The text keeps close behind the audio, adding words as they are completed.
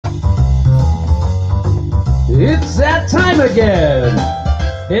It's that time again.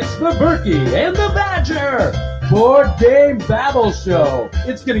 It's the Berkey and the Badger Board Game Babble Show.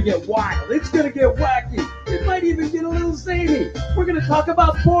 It's going to get wild. It's going to get wacky. It might even get a little zany. We're going to talk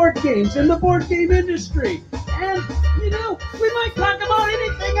about board games and the board game industry. And, you know, we might talk about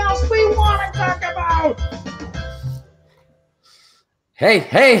anything else we want to talk about. Hey,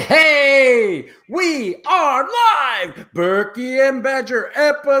 hey, hey! We are live! Berkey and Badger,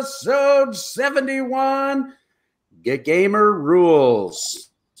 episode 71, Gamer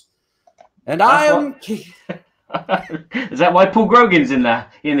Rules. And I am... Is that why Paul Grogan's in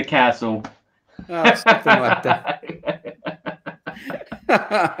the castle? Oh, something like that.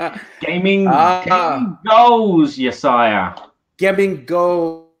 Gaming goals, Yesiah. Gaming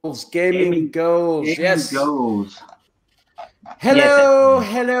goals. Yes. Goals. Hello,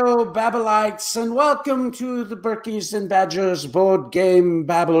 hello, Babblites, and welcome to the Berkeys and Badgers Board Game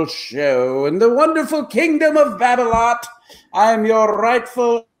Babble Show. In the wonderful kingdom of Babblelot, I am your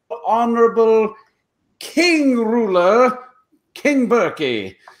rightful, honorable king ruler, King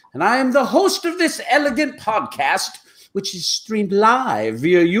Berkey. And I am the host of this elegant podcast, which is streamed live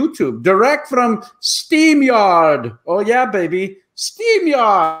via YouTube, direct from SteamYard. Oh, yeah, baby.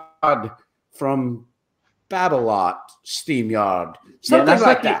 SteamYard from Babblelot, SteamYard. Something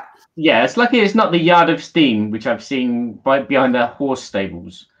like that. Yeah, it's lucky it's not the Yard of Steam, which I've seen right behind the horse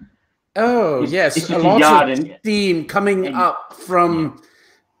stables. Oh, yes. It's a lot of steam coming up from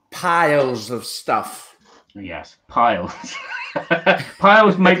piles of stuff. Yes, piles.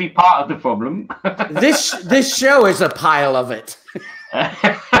 Piles may be part of the problem. This show is a pile of it.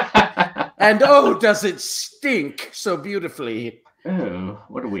 And oh, does it stink so beautifully. Oh,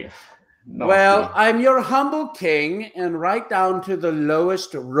 what a whiff. Well, I'm your humble king, and right down to the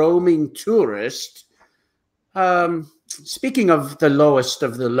lowest roaming tourist. Speaking of the lowest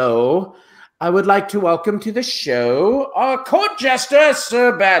of the low, I would like to welcome to the show our court jester,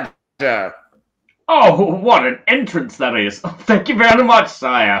 Sir Badger. Oh, what an entrance that is. Oh, thank you very much,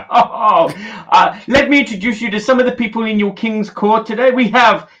 sire. Let me introduce you to some of the people in your king's court today. We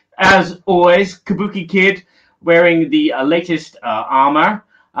have, as always, Kabuki Kid wearing the latest armor.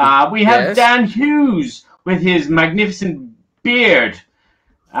 We have Dan Hughes with his magnificent beard.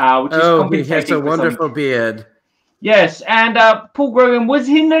 Which is he has a wonderful beard. Yes, and Paul Grogan was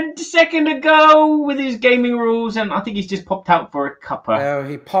in a second ago with his gaming rules, and I think he's just popped out for a cuppa. Oh,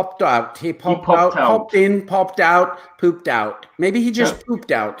 he popped out. He popped out, popped in, popped out, pooped out. Maybe he just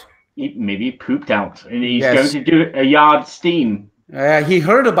pooped out. Maybe he pooped out, and he's going to do a yard steam. He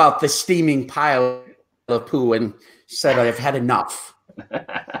heard about the steaming pile of poo and said, "I've had enough."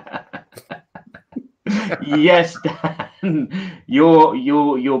 Yes, Dan,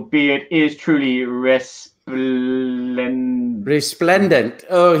 your beard is truly resplendent.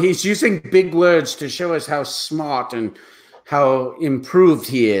 Oh, he's using big words to show us how smart and how improved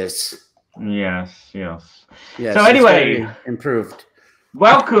he is. Yes. So anyway, improved.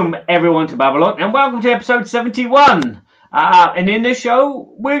 Welcome everyone to Babblelot, and welcome to episode 71. And in this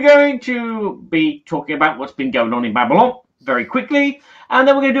show, we're going to be talking about what's been going on in Babblelot very quickly, and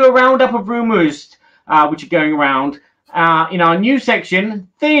then we're going to do a roundup of rumors which are going around in our new section,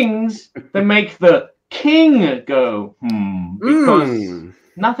 things that make the king go because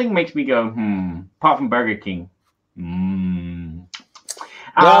nothing makes me go apart from Burger King.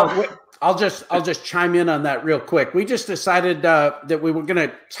 Well, I'll just chime in on that real quick. We just decided that we were going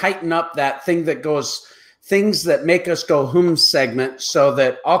to tighten up that thing that goes things that make us go segment, so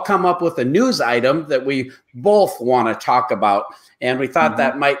that I'll come up with a news item that we both want to talk about. And we thought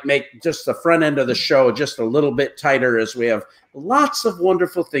that might make just the front end of the show just a little bit tighter, as we have lots of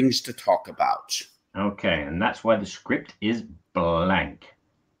wonderful things to talk about. Okay, and that's why the script is blank.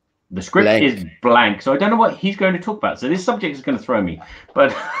 The script is blank, so I don't know what he's going to talk about. So this subject is going to throw me.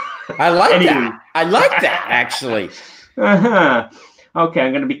 But I like that. I like that, actually. Okay,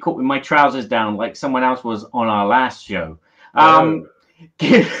 I'm going to be caught with my trousers down like someone else was on our last show. We're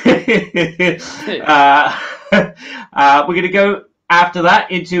going to go after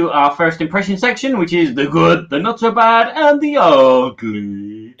that into our first impression section, which is the good, the not so bad, and the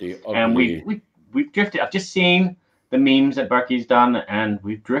ugly. And we've drifted. I've just seen the memes that Berkey's done, and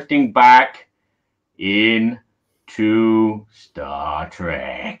we're drifting back into Star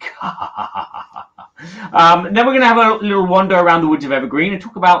Trek. Then we're going to have a little wander around the Woods of Evergreen and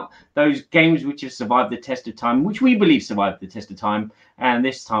talk about those games which have survived the test of time, which we believe survived the test of time. And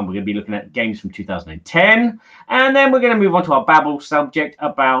this time we're going to be looking at games from 2010. And then we're going to move on to our Babble subject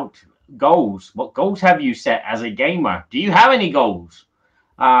about goals. What goals have you set as a gamer? Do you have any goals?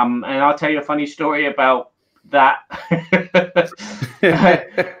 And I'll tell you a funny story about that.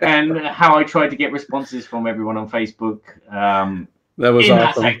 and how I tried to get responses from everyone on Facebook. That was in awesome.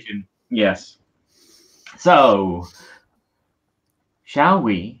 that section. Yes. So, shall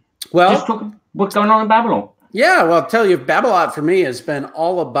we just talk what's going on in Babblelot? Yeah, well, I'll tell you, Babblelot for me has been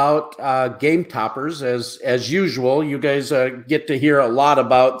all about game toppers as usual. You guys get to hear a lot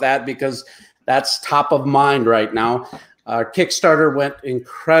about that because that's top of mind right now. Our Kickstarter went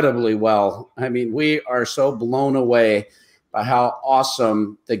incredibly well. I mean, we are so blown away by how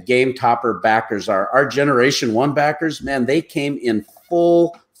awesome the game topper backers are. Our Generation 1 backers, man, they came in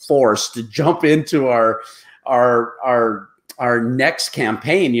full force to jump into our next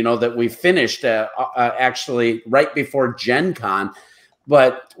campaign, you know, that we finished actually right before Gen Con.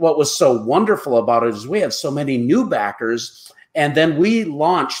 But what was so wonderful about it is we had so many new backers, and then we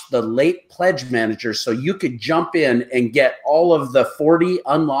launched the late pledge manager so you could jump in and get all of the 40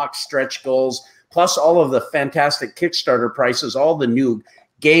 unlocked stretch goals, plus all of the fantastic Kickstarter prices, all the new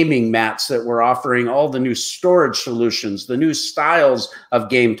gaming mats that we're offering, all the new storage solutions, the new styles of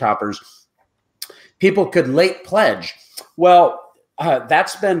game toppers. People could late pledge. Well,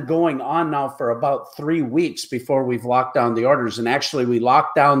 that's been going on now for about 3 weeks before we've locked down the orders. And actually, we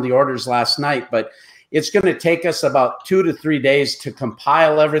locked down the orders last night, but it's going to take us about 2 to 3 days to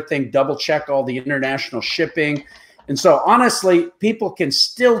compile everything, double check all the international shipping. And so honestly, people can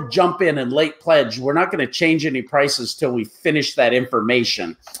still jump in and late pledge. We're not going to change any prices till we finish that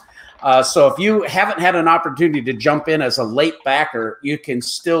information. So if you haven't had an opportunity to jump in as a late backer, you can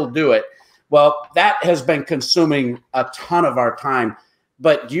still do it. Well, that has been consuming a ton of our time.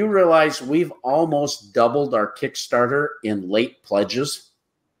 But do you realize we've almost doubled our Kickstarter in late pledges?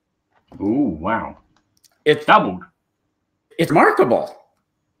 Ooh, wow. It's doubled. It's remarkable.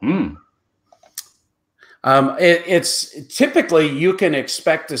 It's typically you can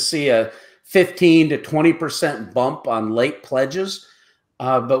expect to see a 15 to 20% bump on late pledges.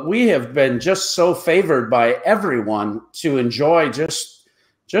 But we have been just so favored by everyone to enjoy just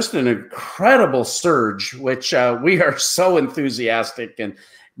an incredible surge, which we are so enthusiastic.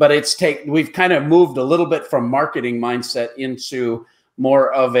 But we've kind of moved a little bit from marketing mindset into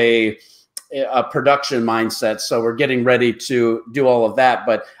more of a production mindset. So we're getting ready to do all of that.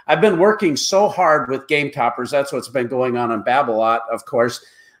 But I've been working so hard with game toppers. That's what's been going on Babblelot, of course.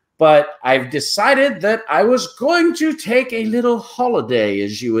 But I've decided that I was going to take a little holiday,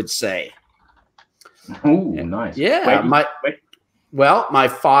 as you would say. Oh, nice. Yeah. Well, my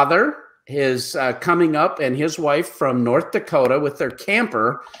father is coming up and his wife from North Dakota with their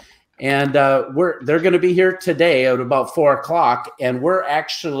camper. And they're going to be here today at about 4 o'clock. And we're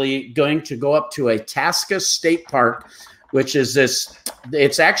actually going to go up to Itasca State Park, which is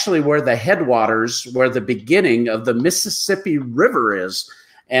it's actually where the headwaters, where the beginning of the Mississippi River is.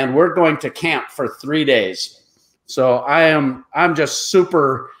 And we're going to camp for 3 days. So I'm just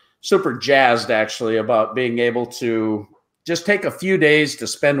super, super jazzed actually about being able to just take a few days to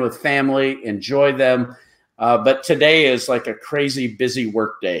spend with family, enjoy them. But today is like a crazy busy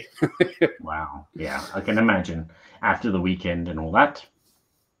work day. Wow. Yeah, I can imagine after the weekend and all that.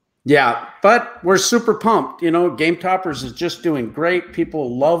 Yeah, but we're super pumped. You know, Game Toppers is just doing great.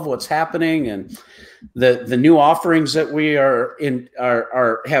 People love what's happening, and the new offerings that we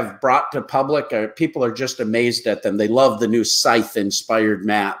have brought to public. People are just amazed at them. They love the new Scythe inspired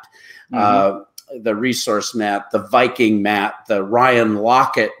mat. The resource mat, the Viking mat, the Ryan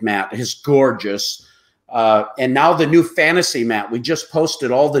Lockett mat is gorgeous. And now the new fantasy mat. We just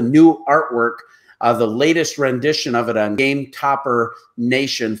posted all the new artwork, the latest rendition of it on Game Topper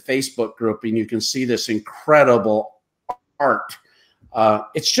Nation Facebook group. And you can see this incredible art.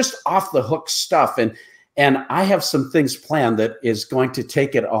 It's just off the hook stuff. And I have some things planned that is going to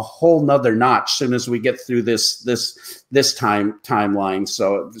take it a whole nother notch as soon as we get through this timeline.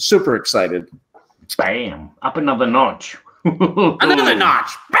 So super excited. Bam, up another notch. Another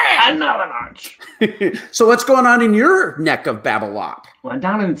notch. Bam! Another notch. So what's going on in your neck of Babblelot? Well,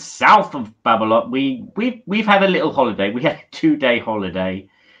 down in south of Babblelot, we've had a little holiday. We had a 2-day holiday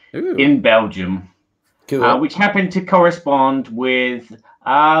in Belgium, cool. Which happened to correspond with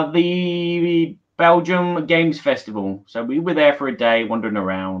the Belgium Games Festival. So we were there for a day, wandering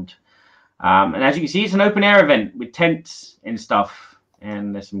around. And as you can see, it's an open air event with tents and stuff.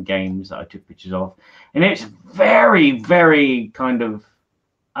 And there's some games that I took pictures of. And it's very, very kind of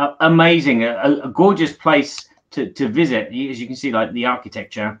amazing, a gorgeous place to visit. As you can see, like the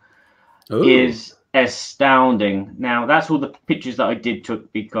architecture is astounding. Now, that's all the pictures that I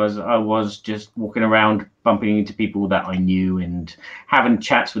took because I was just walking around, bumping into people that I knew and having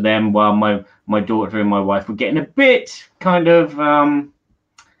chats with them while my daughter and my wife were getting a bit kind of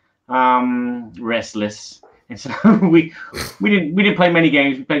restless. And so we didn't play many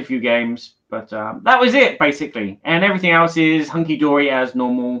games. We played a few games, but that was it basically. And everything else is hunky dory as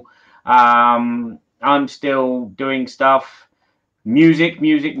normal. I'm still doing stuff, music.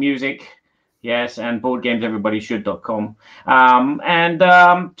 Yes, and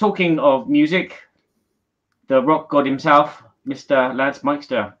boardgameseverybodyshould.com. Talking of music, the rock god himself, Mr. Lance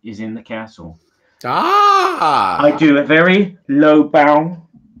Meister, is in the castle. I do a very low bow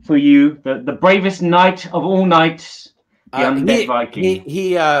for you, the bravest knight of all knights, the Undead Viking.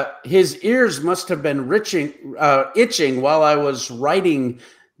 His ears must have been itching while I was writing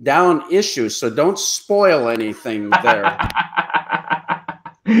down issues, so don't spoil anything there.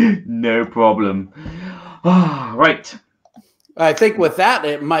 No problem. Right. I think with that,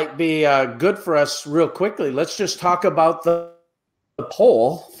 it might be good for us real quickly. Let's just talk about the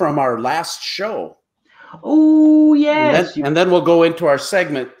poll from our last show. Oh, yes. And then we'll go into our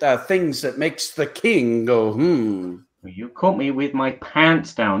segment, things that makes the king go, You caught me with my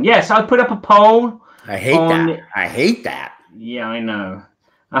pants down. Yes, I put up a poll. I hate that. Yeah, I know.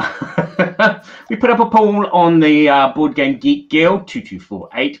 We put up a poll on the Board Game Geek Guild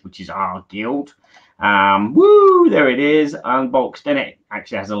 2248, which is our guild. There it is, unboxed, and it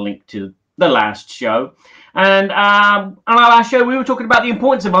actually has a link to the last show. And on our last show, we were talking about the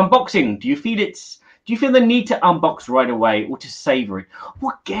importance of unboxing. Do you feel the need to unbox right away or to savor it?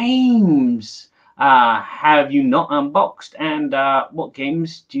 What games have you not unboxed, and what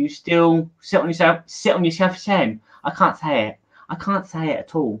games do you still sit on yourself saying, I can't say it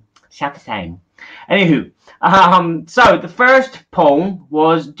at all. Shout the same. Anywho, so the first poll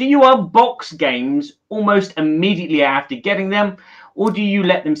was, do you unbox games almost immediately after getting them, or do you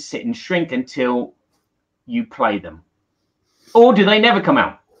let them sit and shrink until you play them? Or do they never come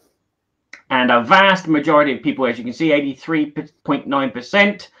out? And a vast majority of people, as you can see,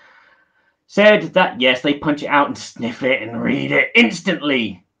 83.9%, said that, yes, they punch it out and sniff it and read it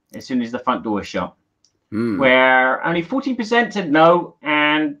instantly as soon as the front door is shut. Where only 14% said no,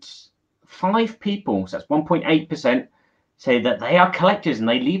 and 5 people, so that's 1.8%, say that they are collectors and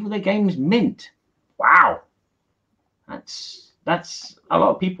they leave their games mint. Wow. That's a lot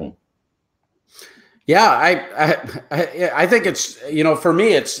of people. Yeah, I think it's, for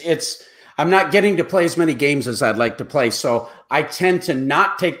me, it's I'm not getting to play as many games as I'd like to play. So I tend to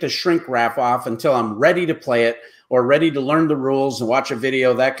not take the shrink wrap off until I'm ready to play it or ready to learn the rules and watch a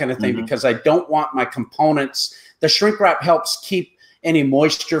video, that kind of thing, because I don't want my components. The shrink wrap helps keep any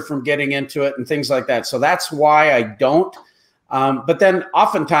moisture from getting into it and things like that. So that's why I don't. But then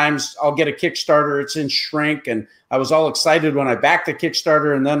oftentimes I'll get a Kickstarter, it's in shrink, and I was all excited when I backed the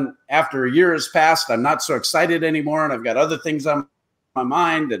Kickstarter, and then after a year has passed, I'm not so excited anymore, and I've got other things on my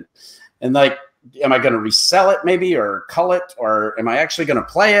mind, and like, am I going to resell it maybe, or cull it, or am I actually going to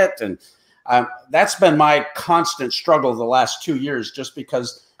play it? And that's been my constant struggle the last 2 years, just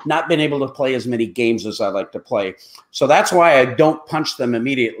because not been able to play as many games as I like to play. So that's why I don't punch them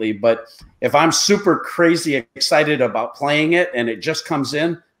immediately. But if I'm super crazy excited about playing it and it just comes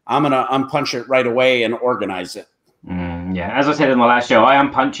in, I'm going to unpunch it right away and organize it. Yeah, as I said in my last show, I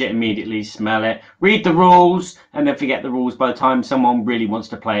unpunch it immediately, smell it, read the rules, and then forget the rules by the time someone really wants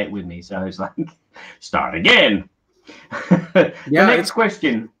to play it with me. So it's like, start again. Yeah, the next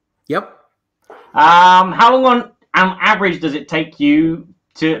question. Yep. How long on average does it take you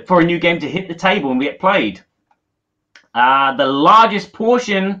for a new game to hit the table and get played? The largest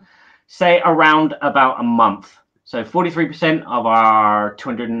portion say around about a month. So 43% of our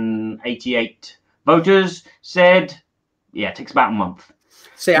 288 voters said, yeah, it takes about a month.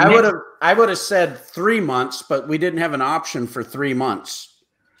 See, I would have said 3 months, but we didn't have an option for 3 months.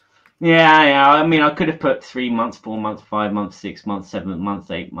 Yeah. I mean, I could have put 3 months, 4 months, 5 months, 6 months, 7 months,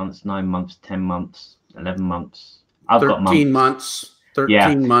 8 months, 9 months, 10 months, 11 months. I've got months. 13 months.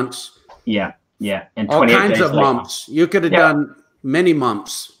 13 months. Yeah. And all kinds of months. You could have done many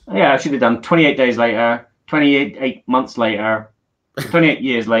months. Yeah, I should have done 28 days later, 28 months later, 28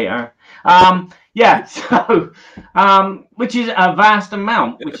 years later. So, which is a vast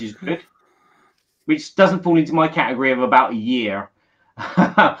amount, which is good. Which doesn't fall into my category of about a year.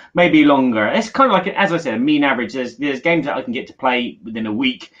 Maybe longer. It's kind of like, as I said, a mean average. There's games that I can get to play within a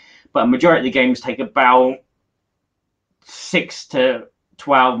week, but a majority of the games take about 6 to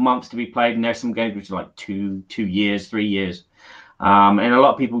 12 months to be played, and there's some games which are like 2 years, 3 years. And a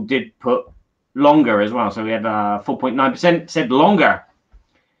lot of people did put longer as well. So we had 4.9% said longer.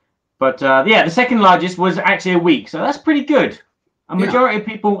 But the second largest was actually a week. So that's pretty good. A majority of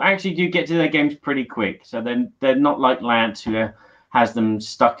people actually do get to their games pretty quick. So they're not like Lance, who has them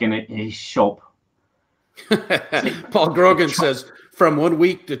stuck in his shop. Paul Grogan says from 1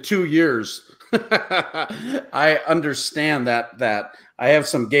 week to 2 years. I understand that I have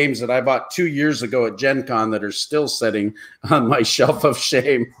some games that I bought 2 years ago at Gen Con that are still sitting on my shelf of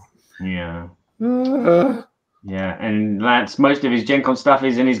shame. Yeah. Yeah, and Lance, most of his Gen Con stuff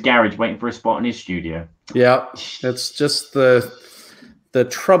is in his garage waiting for a spot in his studio. Yeah, it's just the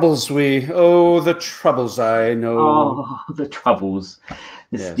troubles the troubles I know. Oh, the troubles.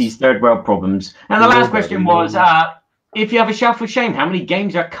 These third world problems. And the last question was, if you have a shelf of shame, how many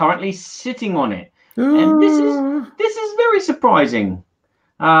games are currently sitting on it? And this is very surprising.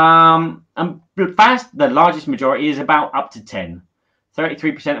 And the largest majority is about up to 10.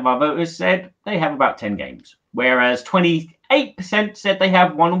 33% of our voters said they have about 10 games, whereas 28% said they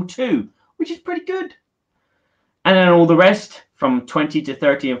have 1 or 2, which is pretty good. And then all the rest, from 20 to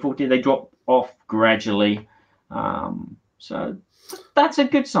 30 and 40, they drop off gradually. So that's a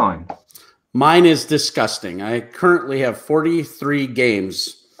good sign. Mine is disgusting. I currently have 43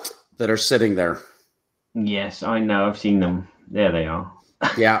 games that are sitting there. Yes, I know. I've seen them. There they are.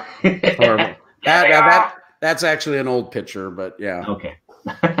 Yeah. Horrible. That's actually an old picture, but yeah. Okay.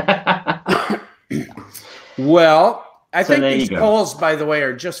 Well, I think these polls, by the way,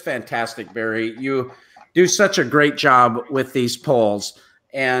 are just fantastic, Barry. You do such a great job with these polls,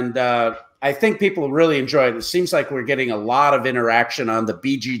 and I think people really enjoy it. It seems like we're getting a lot of interaction on the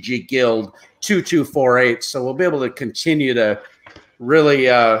BGG Guild 2248, so we'll be able to continue to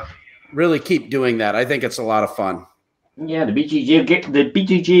really keep doing that. I think it's a lot of fun. Yeah, the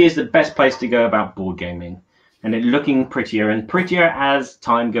BGG is the best place to go about board gaming, and it's looking prettier and prettier as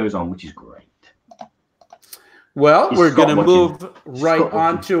time goes on, which is great. Well, we're going to move right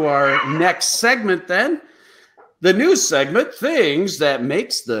on to our next segment then. The news segment, things that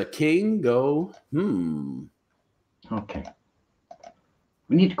makes the king go, Okay.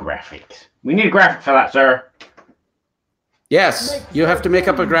 We need graphics. We need a graphic for that, sir. Yes, you have to make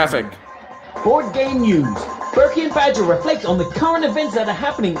up a graphic. Board game news. Berkey and Badger reflect on the current events that are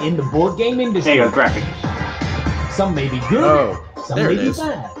happening in the board game industry. There you go, graphic. Some may be good, some may be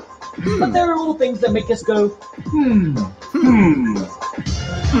bad. But there are all things that make us go,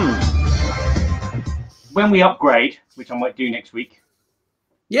 When we upgrade, which I might do next week.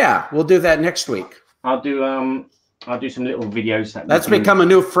 Yeah, we'll do that next week. I'll do some little videos. That's become a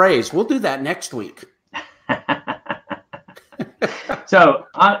new phrase. We'll do that next week. So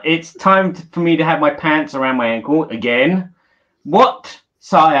it's time for me to have my pants around my ankle again. What,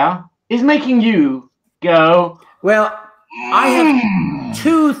 sire, is making you go? Well, I have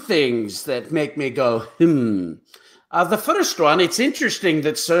 2 things that make me go, The first one, it's interesting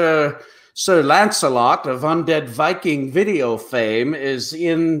that Sir Lancelot of Undead Viking video fame is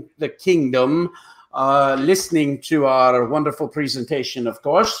in the kingdom, listening to our wonderful presentation, of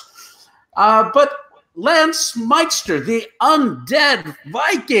course. But Lance Meister, the Undead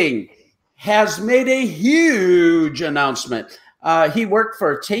Viking, has made a huge announcement. He worked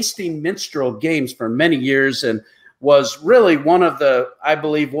for Tasting Minstrel Games for many years and was really I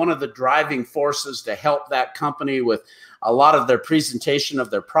believe, one of the driving forces to help that company with a lot of their presentation of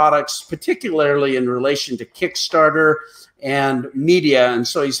their products, particularly in relation to Kickstarter and media. And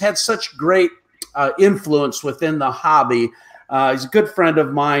so he's had such great influence within the hobby. He's a good friend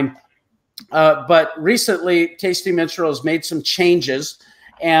of mine. But recently, Tasty Minstrel has made some changes,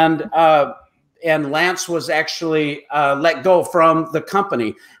 and Lance was actually let go from the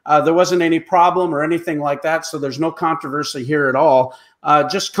company. There wasn't any problem or anything like that, so there's no controversy here at all.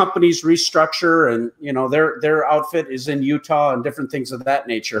 Just companies restructure, and their outfit is in Utah and different things of that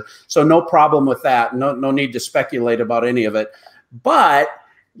nature. So no problem with that. No need to speculate about any of it. But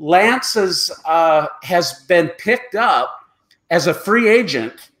Lance has been picked up as a free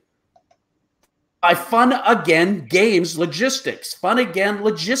agent by Funagain Games Logistics. Funagain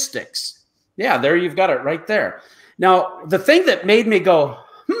Logistics. Yeah, there you've got it right there. Now, the thing that made me go,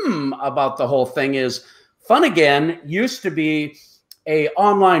 about the whole thing is Funagain used to be an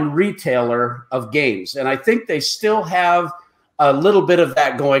online retailer of games. And I think they still have a little bit of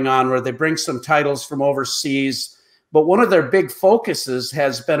that going on where they bring some titles from overseas. But one of their big focuses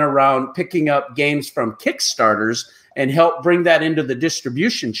has been around picking up games from Kickstarters and help bring that into the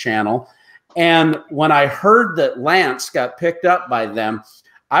distribution channel. And when I heard that Lance got picked up by them,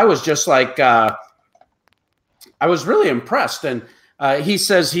 I was just like, I was really impressed. And he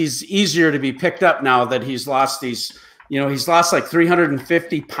says he's easier to be picked up now that he's lost these, he's lost like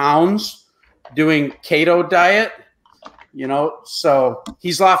 350 pounds doing keto diet, so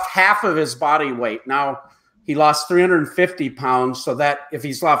he's lost half of his body weight. Now he lost 350 pounds. So that if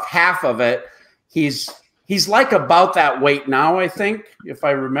he's lost half of it, he's like about that weight now, I think, if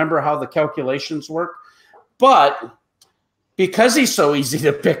I remember how the calculations work. But because he's so easy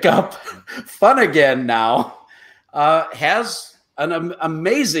to pick up, Funagain now has an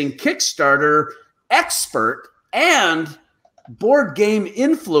amazing Kickstarter expert and board game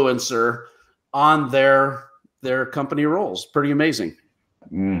influencer on their company rolls. Pretty amazing.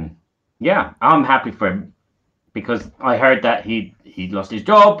 Yeah, I'm happy for him because I heard that he lost his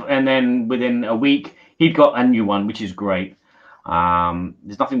job, and then within a week he'd got a new one, which is great.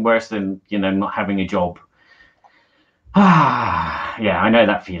 There's nothing worse than not having a job. Yeah, I know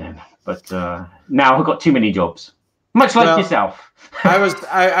that feeling, but now I've got too many jobs, much like yourself.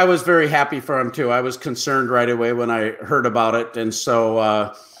 I was very happy for him too. I was concerned right away when I heard about it, and so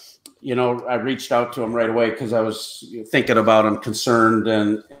I reached out to him right away because I was thinking about him, concerned,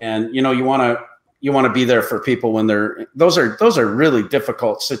 and you want to be there for people when those are really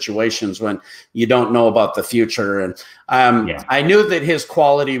difficult situations when you don't know about the future. And I knew that his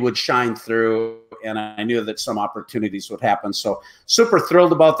quality would shine through, and I knew that some opportunities would happen. So super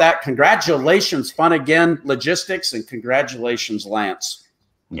thrilled about that. Congratulations, Funagain Logistics, and congratulations, Lance.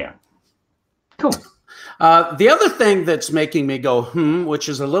 Yeah, cool. The other thing that's making me go, which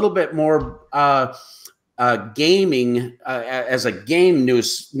is a little bit more gaming as a game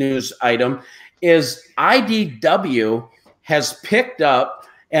news item, is IDW has picked up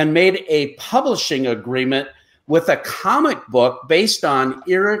and made a publishing agreement with a comic book based on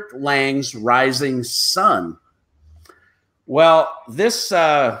Eric Lang's Rising Sun. Well, this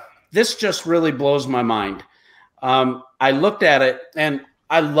just really blows my mind. I looked at it, and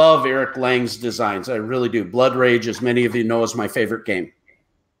I love Eric Lang's designs. I really do. Blood Rage, as many of you know, is my favorite game.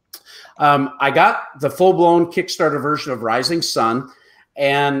 I got the full-blown Kickstarter version of Rising Sun,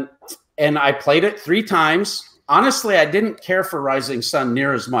 and I played it 3 times. Honestly, I didn't care for Rising Sun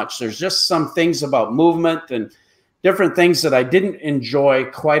near as much. There's just some things about movement and different things that I didn't enjoy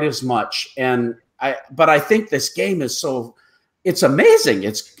quite as much. But I think this game is it's amazing.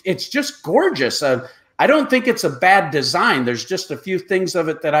 It's just gorgeous. I don't think it's a bad design. There's just a few things of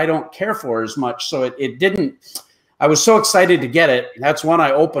it that I don't care for as much. So it didn't. I was so excited to get it. That's one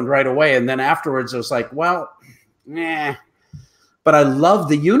I opened right away. And then afterwards, I was like, well, nah. But I love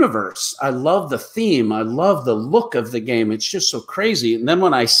the universe. I love the theme. I love the look of the game. It's just so crazy. And then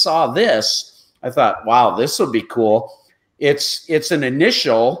when I saw this, I thought, wow, this will be cool. It's an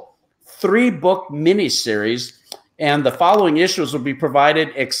initial 3-book miniseries, and the following issues will be provided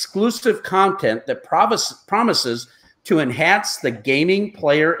exclusive content that promises to enhance the gaming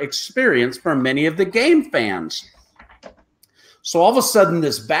player experience for many of the game fans. So all of a sudden,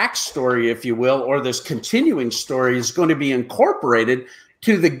 this backstory, if you will, or this continuing story is going to be incorporated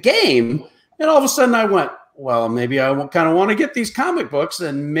to the game. And all of a sudden I went, well, maybe I kind of want to get these comic books,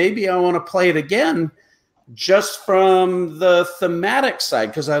 and maybe I want to play it again just from the thematic side,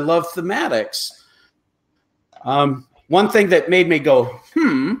 because I love thematics. One thing that made me go,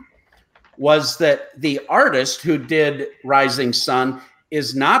 was that the artist who did Rising Sun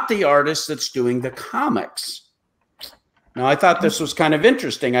is not the artist that's doing the comics. Now, I thought this was kind of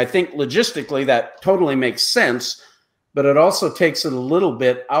interesting. I think logistically that totally makes sense, but it also takes it a little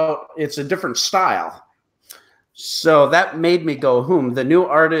bit out. It's a different style. So that made me go, The new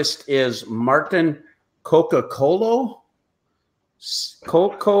artist is Martin Coca-Colo?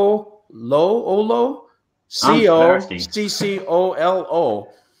 Coca-Colo? C-O-C-C-O-L-O.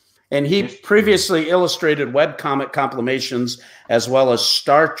 And he previously illustrated webcomic compilations as well as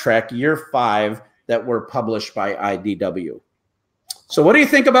Star Trek Year 5 that were published by IDW. So what do you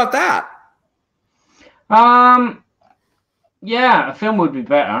think about that? Yeah, a film would be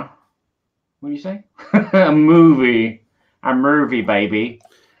better. What do you say? A movie, baby.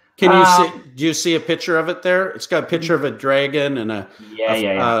 Can you see? Do you see a picture of it there? It's got a picture of a dragon and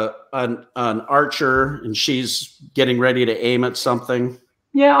an archer, and she's getting ready to aim at something.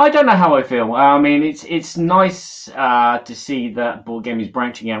 Yeah, I don't know how I feel. I mean, it's nice to see that board game is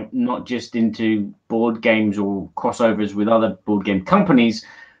branching out, not just into board games or crossovers with other board game companies,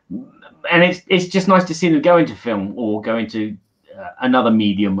 and it's just nice to see them go into film or go into another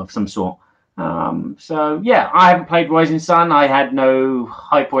medium of some sort. So yeah, I haven't played Rising Sun. I had no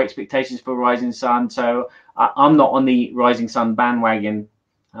hype or expectations for Rising Sun, so I'm not on the Rising Sun bandwagon.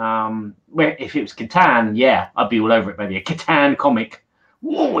 Where if it was Catan, yeah, I'd be all over it, baby. A Catan comic.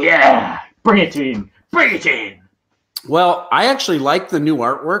 Oh yeah, bring it in. Well, I actually like the new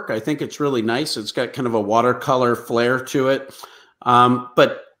artwork. I think it's really nice. It's got kind of a watercolor flair to it.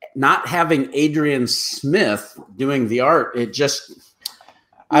 But not having Adrian Smith doing the art, it just,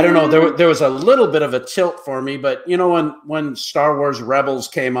 I don't know. There was a little bit of a tilt for me, but you know, when Star Wars Rebels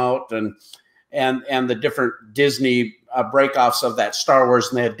came out and the different Disney breakoffs of that Star Wars,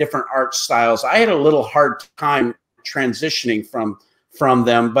 and they had different art styles, I had a little hard time transitioning from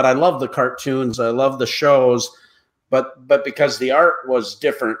them. But I love the cartoons. I love the shows. But because the art was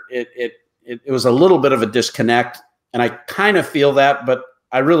different, it was a little bit of a disconnect. And I kind of feel that, but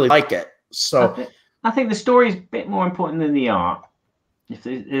I really like it. So I think the story is a bit more important than the art. If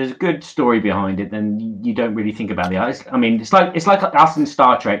there's a good story behind it, then you don't really think about the art. I mean, it's like us in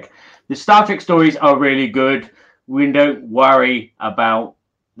Star Trek. The Star Trek stories are really good. We don't worry about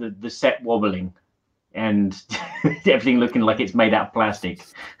the set wobbling and everything looking like it's made out of plastic.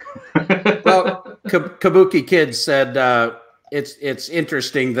 Well, Kabuki Kid said it's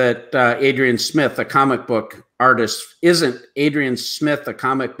interesting that Adrian Smith, a comic book artist, isn't Adrian Smith a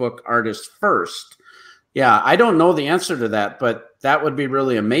comic book artist first? Yeah, I don't know the answer to that, but that would be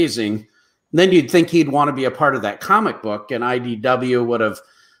really amazing. And then you'd think he'd want to be a part of that comic book, and IDW would have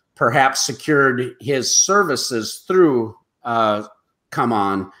perhaps secured his services through Come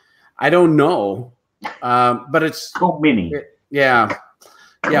On. I don't know, but it's Cool Mini. Yeah.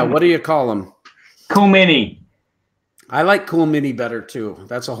 What do you call them? Cool Mini. I like Cool Mini better too.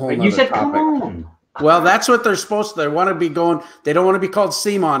 That's a whole nother You said topic. Come On. Well, that's what they're supposed to. They want to be going. They don't want to be called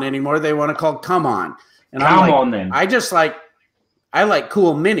Simon anymore. They want to call Come On. And Come On then. I like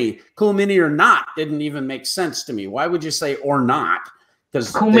Cool Mini. Cool Mini or not didn't even make sense to me. Why would you say or not?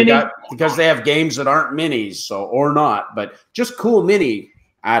 Because they have games that aren't minis, so or not. But just Cool Mini,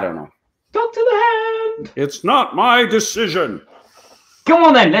 I don't know. Talk to the hand. It's not my decision. Come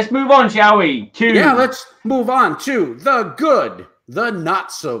on then, let's move on, shall we? Let's move on to the good, the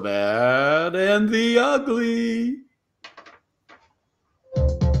not so bad, and the ugly.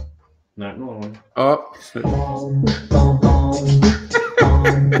 No, no. Oh.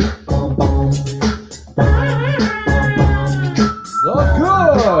 The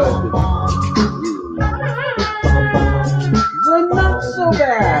good, the not so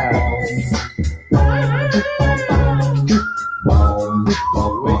bad.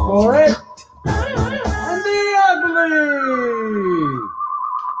 Wait for it. And the ugly.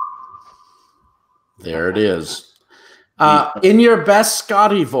 There it is. In your best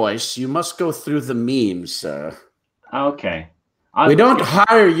Scotty voice, you must go through the memes, sir. Okay. We don't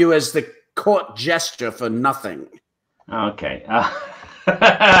hire you as the court gesture for nothing. Okay.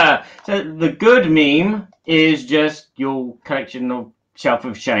 So the good meme is just your collection of Shelf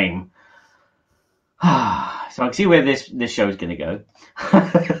of Shame. So I can see where this show is going to go.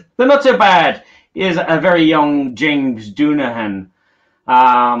 The not so bad is a very young James Doonahan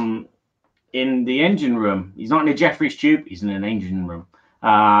in the engine room. He's not in a Jeffries tube. He's in an engine room.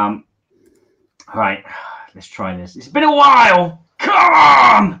 Right. Let's try this. It's been a while. Come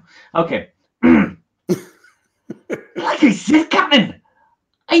on. Okay. Like I said, Captain,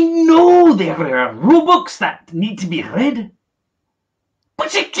 I know there are rulebooks that need to be read,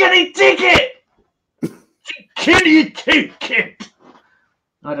 but you can't take it. Can you take it?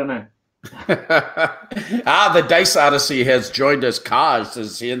 I don't know. The Dice Odyssey has joined us. Kaz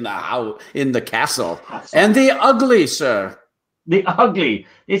is in the castle. And the ugly, sir. The ugly.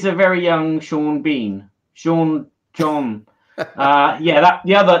 It's a very young Sean Bean. Sean John.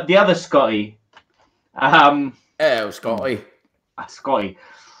 The other Scotty. Scotty. Scotty.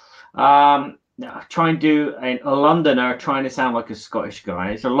 Try and do a Londoner trying to sound like a Scottish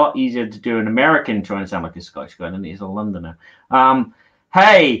guy. It's a lot easier to do an American trying to sound like a Scottish guy than it is a Londoner.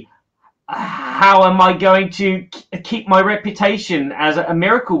 Hey, how am I going to keep my reputation as a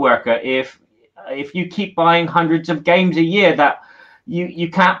miracle worker if you keep buying hundreds of games a year that you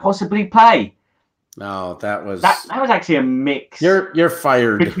can't possibly play? No, that was actually a mix. You're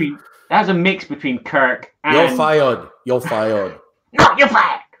fired. That was a mix between Kirk and... You're fired. You're fired. No, you're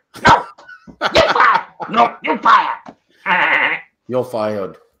fired. No, you're fired. No, you're fired. You're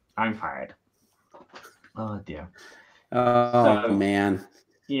fired. I'm fired. Oh, dear. Oh, man.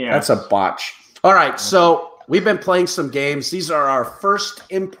 Yeah. That's a botch. All right, so we've been playing some games. These are our first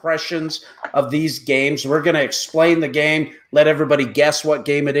impressions of these games. We're going to explain the game, let everybody guess what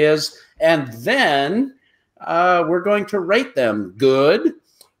game it is, and then we're going to rate them good,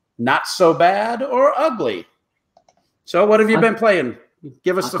 not so bad, or ugly. So what have you been playing?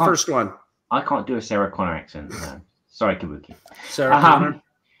 Give us the first one. I can't do a Sarah Connor accent. No. Sorry, Kabuki. Sarah Connor?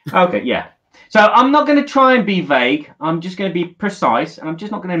 Okay, yeah. So I'm not going to try and be vague. I'm just going to be precise, and I'm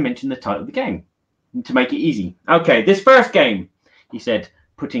just not going to mention the title of the game to make it easy. Okay, this first game, he said,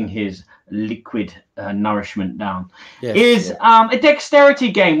 putting his liquid nourishment down, is a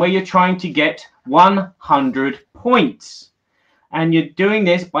dexterity game where you're trying to get 100 points. And you're doing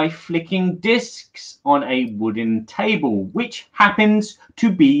this by flicking discs on a wooden table, which happens to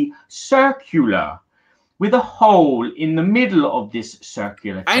be circular, with a hole in the middle of this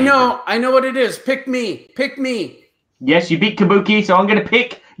circular table. I know what it is. Pick me. Yes, you beat Kabuki, so I'm going to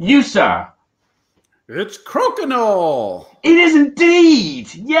pick you, sir. It's Crokinole. It is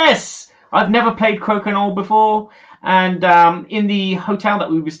indeed. Yes. I've never played Crokinole before. And in the hotel that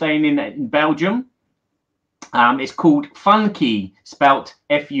we were staying in Belgium, it's called Funky, spelt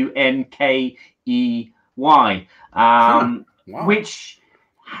Funkey, Wow. which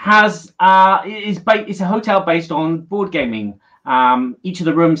has it's a hotel based on board gaming. Each of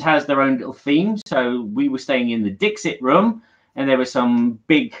the rooms has their own little theme. So we were staying in the Dixit room, and there were some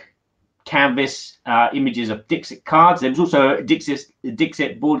big canvas images of Dixit cards. There was also a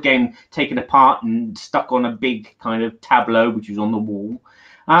Dixit board game taken apart and stuck on a big kind of tableau, which was on the wall.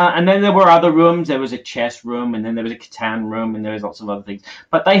 And then there were other rooms. There was a chess room, and then there was a Catan room, and there was lots of other things.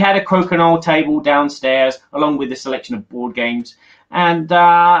 But they had a Crokinole table downstairs, along with a selection of board games. And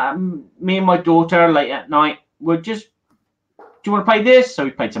me and my daughter, late at night, were just, do you want to play this? So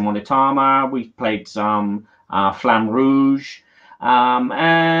we played some Monotama. We played some Flamme Rouge.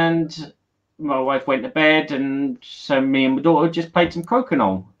 And my wife went to bed, and so me and my daughter just played some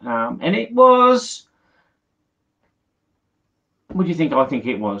Crokinole. And it was... What do you think I think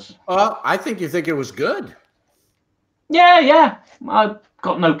it was? I think you think it was good. Yeah. I've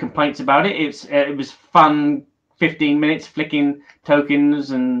got no complaints about it. It was fun, 15 minutes flicking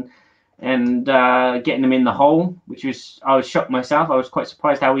tokens and getting them in the hole, which was, I was shocked myself. I was quite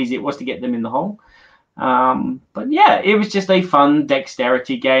surprised how easy it was to get them in the hole. But yeah, it was just a fun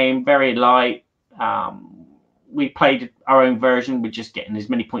dexterity game, very light. We played our own version with just getting as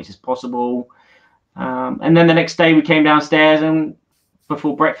many points as possible. And then the next day we came downstairs and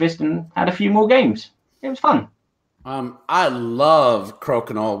before breakfast and had a few more games. It was fun. I love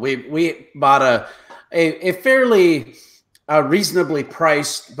Crokinole. We bought a fairly reasonably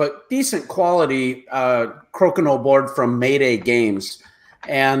priced but decent quality Crokinole board from Mayday Games,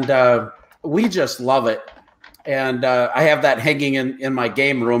 and we just love it. And I have that hanging in my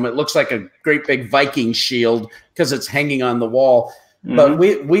game room. It looks like a great big Viking shield because it's hanging on the wall. But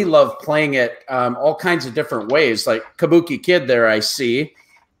we love playing it all kinds of different ways. Like Kabuki Kid there, I see,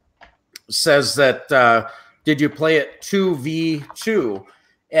 says that, did you play it 2v2?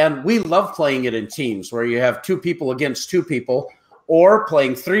 And we love playing it in teams where you have 2 people against 2 people, or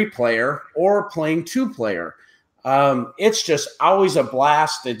playing 3-player, or playing 2-player. It's just always a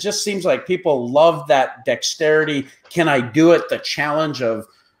blast. It just seems like people love that dexterity. Can I do it? The challenge of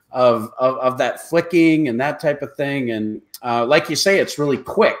that flicking and that type of thing. And like you say, it's really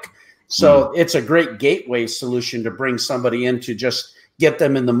quick. So it's a great gateway solution to bring somebody in to just get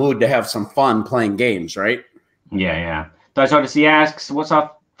them in the mood to have some fun playing games, right? Yeah. Dice Odyssey asks, what's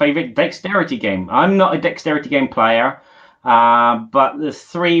our favorite dexterity game? I'm not a dexterity game player, but the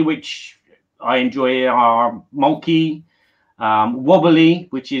 3 which I enjoy are Monkey, Wobbly,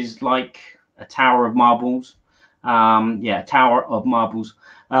 which is like a tower of marbles. Tower of marbles.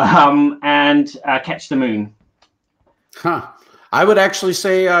 And Catch the Moon. I would actually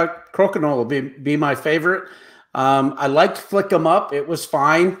say Crokinole will be my favorite. I liked Flick 'em Up. It was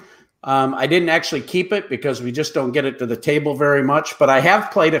fine. I didn't actually keep it because we just don't get it to the table very much. But I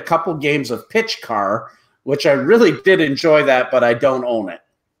have played a couple games of Pitch Car, which I really did enjoy that, but I don't own it.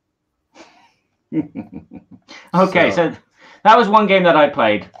 Okay, so that was one game that I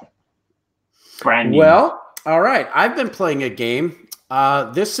played. Brand new. Well, all right. I've been playing a game.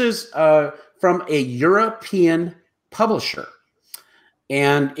 This is from a European publisher.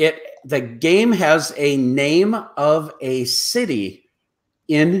 And the game has a name of a city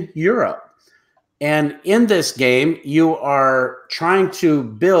in Europe. And in this game, you are trying to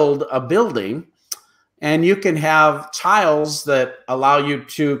build a building, and you can have tiles that allow you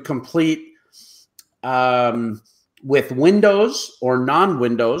to complete with windows or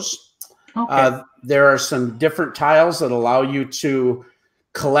non-windows. Okay. There are some different tiles that allow you to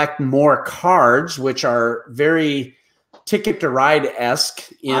collect more cards, which are very Ticket to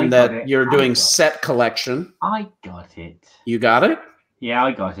Ride-esque in that you're doing set collection. I got it. You got it? Yeah,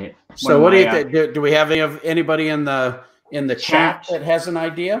 I got it. So what do you think? Do we have anybody in the chat that has an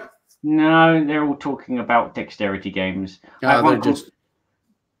idea? No, they're all talking about dexterity games. I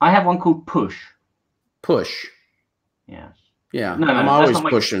have one called Push. Push. Yes. Yeah. No, I'm always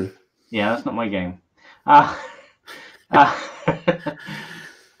pushing. Yeah, that's not my game. I'm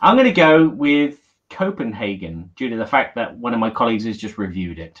going to go with Copenhagen due to the fact that one of my colleagues has just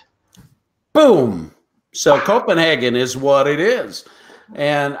reviewed it. Boom. So Copenhagen is what it is.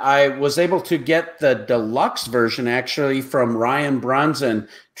 And I was able to get the deluxe version actually from Ryan Bruns and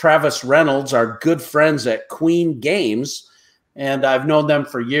Travis Reynolds, our good friends at Queen Games. And I've known them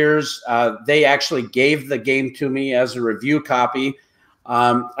for years. They actually gave the game to me as a review copy.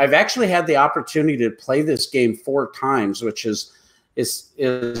 I've actually had the opportunity to play this game 4 times, which is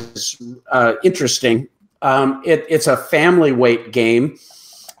interesting. It's a family weight game.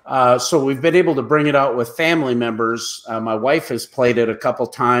 So we've been able to bring it out with family members. My wife has played it a couple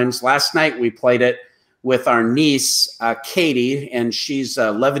times. Last night we played it with our niece, Katie, and she's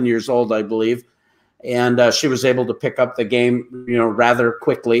 11 years old, I believe. And she was able to pick up the game, rather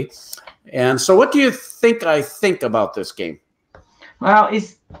quickly. And so what do you think I think about this game? Well,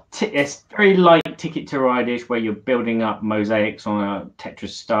 it's very light Ticket to Ride-ish, where you're building up mosaics on a Tetris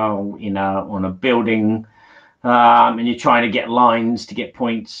style, on a building, and you're trying to get lines to get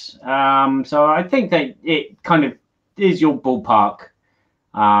points. So I think that it kind of is your ballpark,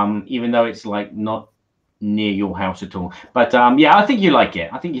 even though it's like not near your house at all. But yeah, I think you like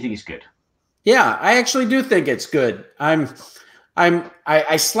it. I think you think it's good. Yeah, I actually do think it's good. I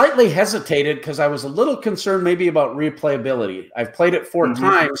slightly hesitated because I was a little concerned maybe about replayability. I've played it 4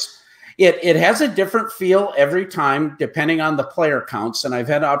 times. It has a different feel every time depending on the player counts, and I've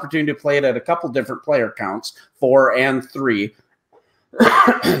had an opportunity to play it at a couple different player counts, 4 and 3.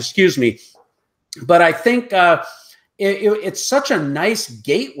 Excuse me. But I think it's such a nice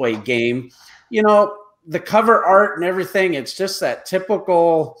gateway game. The cover art and everything, it's just that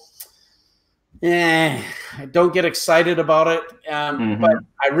typical... I don't get excited about it, but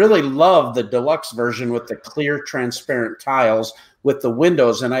I really love the deluxe version with the clear, transparent tiles with the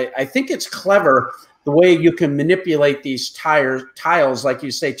windows. And I think it's clever the way you can manipulate these tiles, like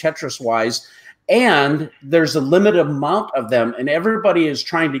you say, Tetris-wise, and there's a limited amount of them, and everybody is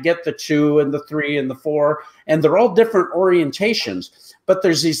trying to get the 2 and the 3 and the 4, and they're all different orientations. But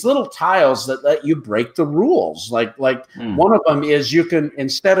there's these little tiles that let you break the rules. Like one of them is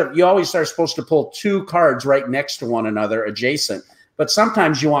you always are supposed to pull 2 cards right next to one another, adjacent. But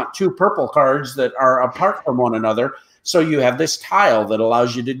sometimes you want 2 purple cards that are apart from one another. So you have this tile that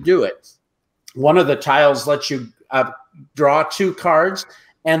allows you to do it. One of the tiles lets you draw 2 cards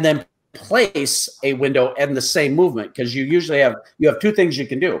and then place a window in the same movement, because you have 2 things you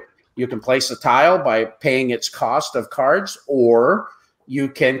can do. You can place a tile by paying its cost of cards, or you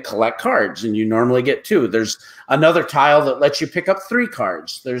can collect cards, and you normally get 2. There's another tile that lets you pick up 3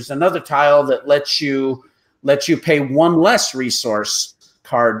 cards. There's another tile that lets you pay 1 less resource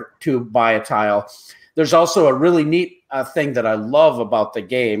card to buy a tile. There's also a really neat thing that I love about the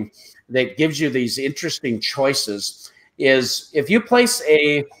game that gives you these interesting choices is if you place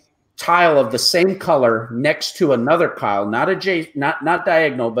a tile of the same color next to another tile, not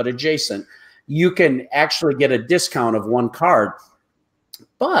diagonal, but adjacent, you can actually get a discount of 1 card.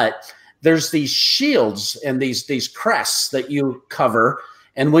 But there's these shields and these crests that you cover.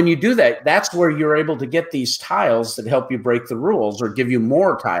 And when you do that, that's where you're able to get these tiles that help you break the rules or give you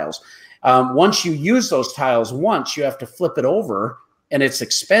more tiles. Once you use those tiles once, you have to flip it over and it's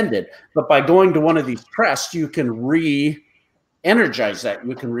expended. But by going to one of these crests, you can re-energize that.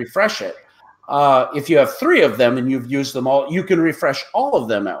 You can refresh it. If you have 3 of them and you've used them all, you can refresh all of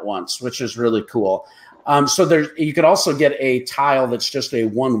them at once, which is really cool. So you could also get a tile that's just a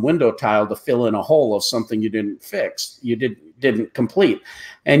 1 window tile to fill in a hole of something you didn't fix, you didn't complete.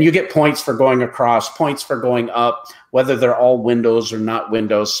 And you get points for going across, points for going up, whether they're all windows or not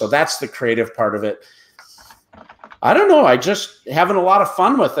windows. So that's the creative part of it. I don't know. I just having a lot of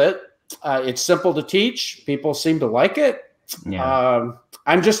fun with it. It's simple to teach. People seem to like it. Yeah.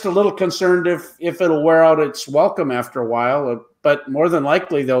 I'm just a little concerned if it'll wear out its welcome after a while, but more than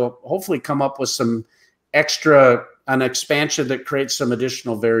likely they'll hopefully come up with some an expansion that creates some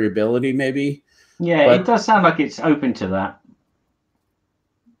additional variability maybe. Yeah, but it does sound like it's open to that.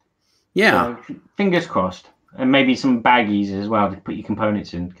 Yeah. So, fingers crossed. And maybe some baggies as well to put your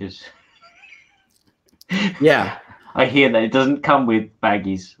components in, because yeah, I hear that it doesn't come with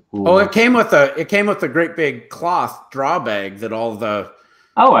baggies. Ooh. Oh, it came with a great big cloth draw bag that all the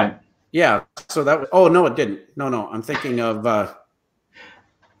yeah, so that was, oh no, it didn't. No, I'm thinking of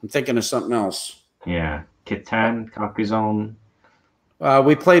something else. Yeah, Catan, Carcassonne.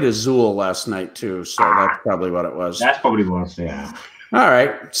 We played Azul last night too, so that's probably what it was. That's probably what it was, yeah. All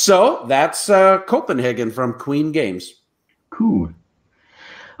right, so that's Copenhagen from Queen Games. Cool.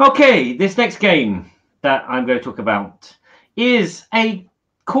 Okay, this next game that I'm going to talk about is a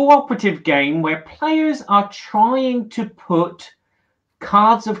cooperative game where players are trying to put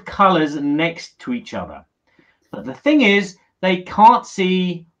cards of colors next to each other. But the thing is, they can't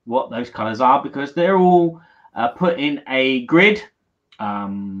see what those colors are because they're all put in a grid,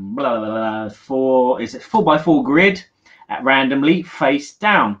 4x4 grid randomly face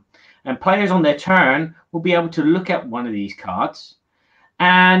down. And players on their turn will be able to look at one of these cards,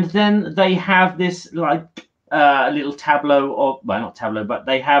 and then they have this like a little tableau, or well, not tableau, but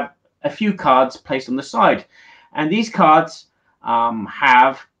they have a few cards placed on the side, and these cards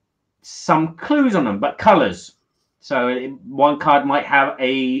have some clues on them, but colors. So one card might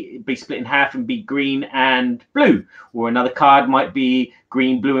be split in half and be green and blue, or another card might be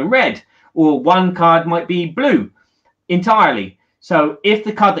green, blue, and red, or one card might be blue entirely. So if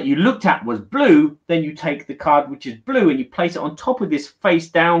the card that you looked at was blue, then you take the card which is blue and you place it on top of this face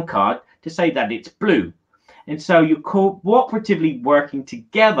down card to say that it's blue. And so you're cooperatively working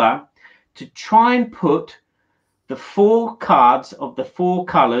together to try and put the 4 cards of the 4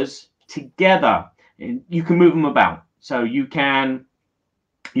 colors together. And you can move them about. So you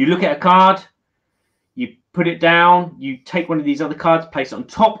look at a card, you put it down, you take one of these other cards, place it on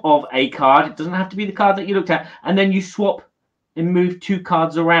top of a card. It doesn't have to be the card that you looked at. And then you swap and move 2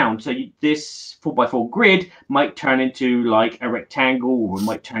 cards around. So this 4x4 grid might turn into like a rectangle, or it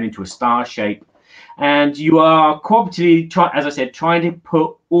might turn into a star shape. And you are cooperatively, as I said, trying to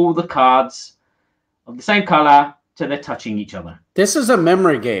put all the cards of the same color so they're touching each other. This is a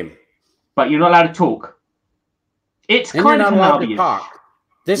memory game. But you're not allowed to talk. It's and kind you're of not allowed to talk.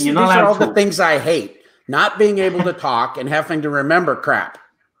 These are all the things I hate. Not being able to talk and having to remember crap.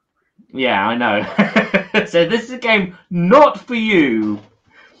 Yeah, I know. So this is a game not for you.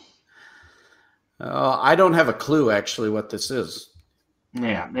 I don't have a clue, actually, what this is.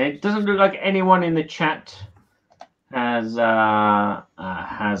 Yeah, it doesn't look like anyone in the chat has a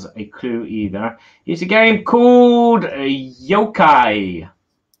clue either. It's a game called Yokai.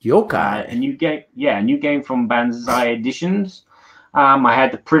 Yokai, a new game, a new game from Banzai Editions. I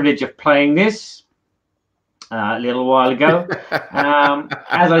had the privilege of playing this a little while ago.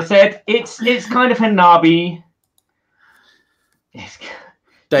 As I said, it's kind of Hanabi.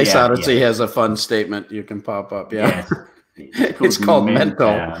 Dice Odyssey has a fun statement you can pop up. Yeah, yes. It's called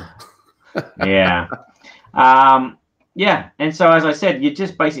Mental. Yeah, and so as I said, you're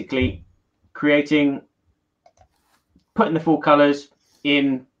just basically putting the 4 colors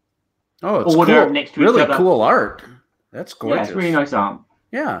in. Oh, it's order cool. Next to really each other. Cool art. That's gorgeous. Yeah, it's really nice art.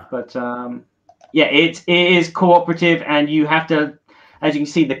 Yeah. But it is cooperative, and you have to, as you can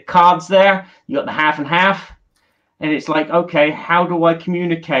see, the cards there, you got the half and half, and it's like, okay, how do I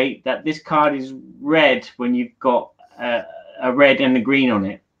communicate that this card is red when you've got a red and a green on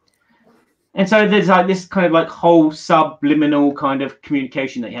it? And so there's like this kind of like whole subliminal kind of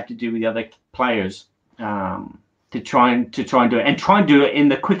communication that you have to do with the other players to try and do it, and try and do it in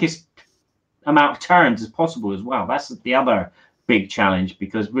the quickest amount of turns as possible as well. That's the other big challenge,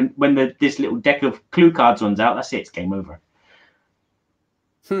 because when this little deck of clue cards runs out, that's it, it's game over.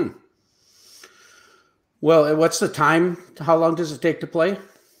 Well, what's the time? How long does it take to play?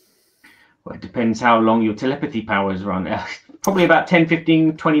 Well, it depends how long your telepathy powers run. Probably about 10,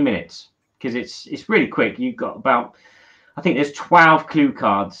 15, 20 minutes, because it's really quick. You've got about, I think there's 12 clue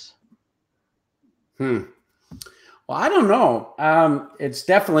cards. Well, I don't know. It's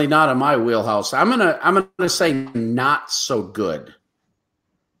definitely not in my wheelhouse. I'm gonna say not so good,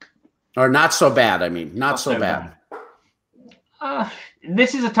 or not so bad. I mean, not so bad.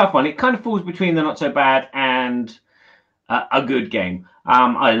 This is a tough one. It kind of falls between the not so bad and a good game.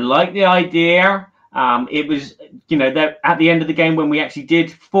 I like the idea. It was, that at the end of the game when we actually did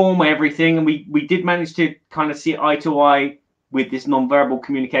form everything, and we did manage to kind of see eye to eye with this non-verbal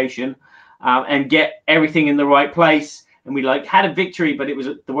communication. And get everything in the right place, and we had a victory, but it was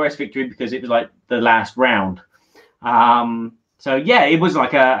the worst victory because it was like the last round. So yeah, it was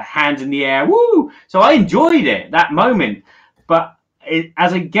like a hands in the air, woo! So I enjoyed it, that moment, but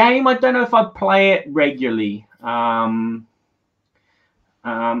as a game, I don't know if I'd play it regularly. I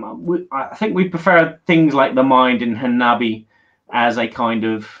think we prefer things like The Mind and Hanabi as a kind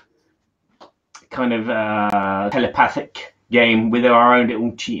of telepathic game with our own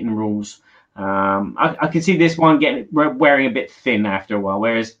little cheating rules. I can see this one wearing a bit thin after a while,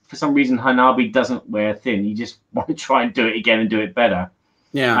 whereas for some reason Hanabi doesn't wear thin. You just want to try and do it again and do it better.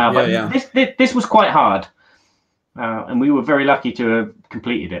 This was quite hard, and we were very lucky to have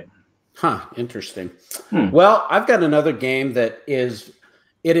completed it. Interesting. Well, I've got another game that is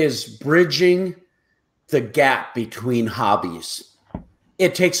bridging the gap between hobbies.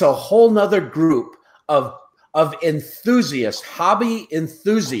 It takes a whole nother group of enthusiasts, hobby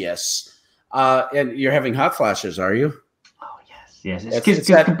enthusiasts. And you're having hot flashes, are you? Oh, yes. It's because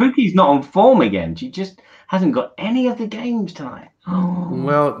Kabuki's not on form again. She just hasn't got any of the games tonight. Oh.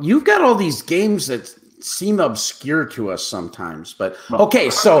 Well, you've got all these games that seem obscure to us sometimes. But okay,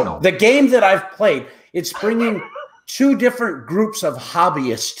 so the game that I've played, it's bringing 2 different groups of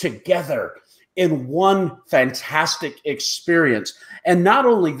hobbyists together in one fantastic experience. And not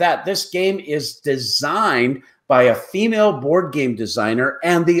only that, this game is designed by a female board game designer,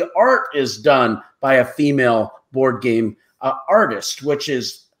 and the art is done by a female board game artist, which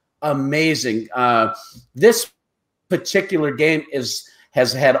is amazing. This particular game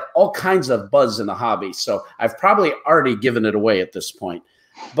has had all kinds of buzz in the hobby, so I've probably already given it away at this point.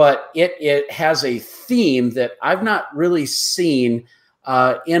 But it has a theme that I've not really seen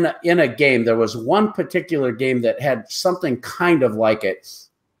in a game. There was one particular game that had something kind of like it.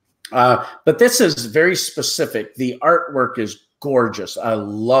 But this is very specific. The artwork is gorgeous. I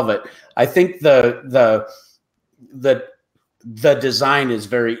love it. I think the design is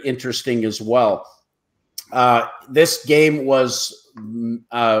very interesting as well. This game was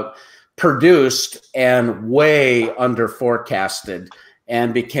produced and way under forecasted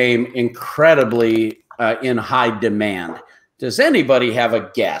and became incredibly in high demand. Does anybody have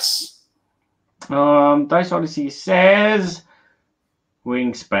a guess? Dice Odyssey says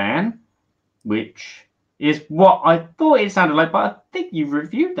Wingspan, which is what I thought it sounded like, but I think you've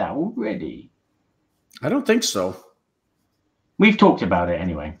reviewed that already. I don't think so. We've talked about it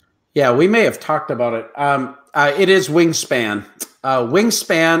anyway. Yeah, we may have talked about it. It is Wingspan.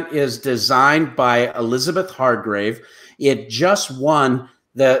 Wingspan is designed by Elizabeth Hargrave. It just won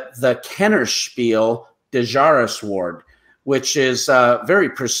the Kennerspiel Dejaris Award, which is a very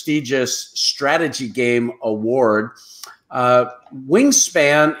prestigious strategy game award.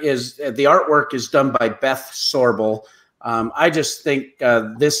 Wingspan is the artwork is done by Beth Sorbel. I just think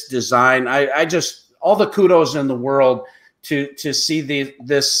this design, I just all the kudos in the world to see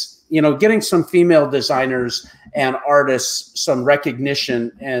this, you know, getting some female designers and artists some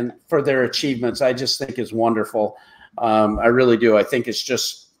recognition and for their achievements. I just think is wonderful. I really do. I think it's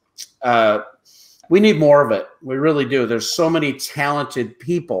just we need more of it. We really do. There's so many talented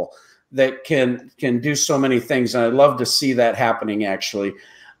people that can do so many things. And I'd love to see that happening, actually.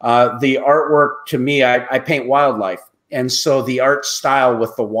 The artwork, to me, I paint wildlife. And so the art style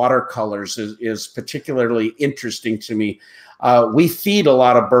with the watercolors is particularly interesting to me. We feed a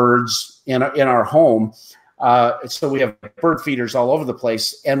lot of birds in our home. So we have bird feeders all over the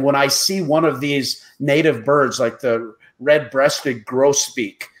place. And when I see one of these native birds, like the red-breasted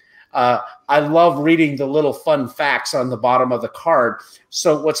grosbeak, I love reading the little fun facts on the bottom of the card.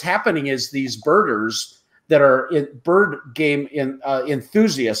 So what's happening is these birders that are bird game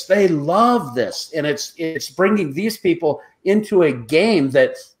enthusiasts, they love this. And it's bringing these people into a game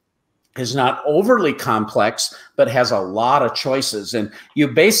that is not overly complex, but has a lot of choices. And you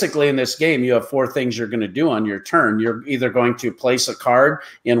basically, in this game, you have 4 things you're going to do on your turn. You're either going to place a card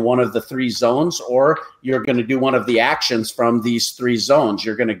in one of the 3 zones, or you're going to do one of the actions from these 3 zones.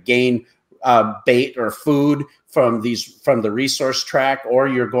 You're going to gain bait or food from the resource track, or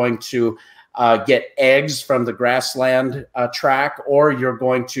you're going to get eggs from the grassland track, or you're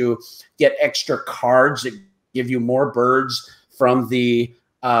going to get extra cards that give you more birds from the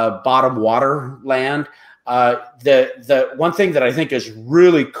bottom water land. The one thing that I think is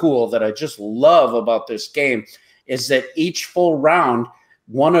really cool that I just love about this game is that each full round,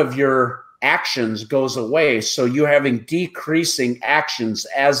 one of your actions goes away. So you're having decreasing actions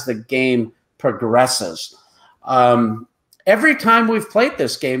as the game progresses. Every time we've played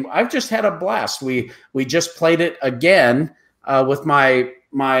this game, I've just had a blast. We just played it again with my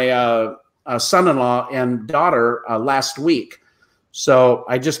son-in-law and daughter last week. So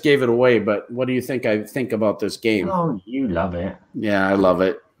I just gave it away, but what do you think I think about this game? Oh, you love it. Yeah, I love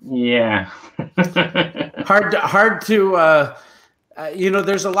it. Yeah. hard to you know,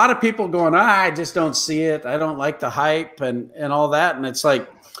 there's a lot of people going, I just don't see it. I don't like the hype and all that. And it's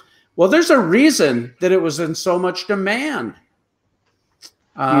like, well, there's a reason that it was in so much demand.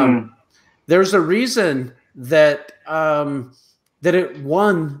 There's a reason that that it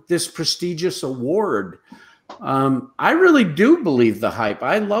won this prestigious award. I really do believe the hype.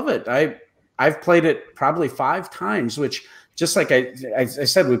 I love it. I've played it probably 5 times, which just like I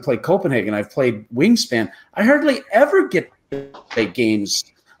said, we played Copenhagen. I've played Wingspan. I hardly ever get to play games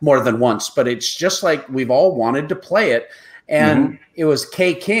more than once, but it's just like we've all wanted to play it. And it was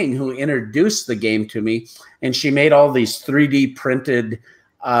Kay King who introduced the game to me, and she made all these 3D printed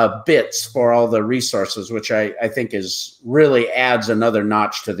bits for all the resources, which I think is really adds another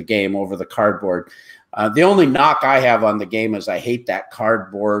notch to the game over the cardboard. The only knock I have on the game is I hate that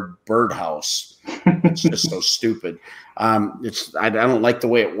cardboard birdhouse. It's just so stupid. I don't like the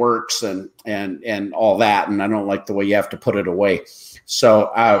way it works and all that, and I don't like the way you have to put it away.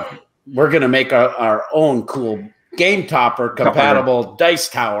 So we're going to make our own cool Game Topper compatible dice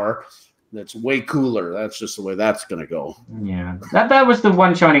tower that's way cooler. That's just the way that's going to go. Yeah, that was the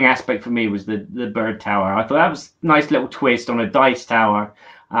one shining aspect for me, was the bird tower. I thought that was a nice little twist on a dice tower.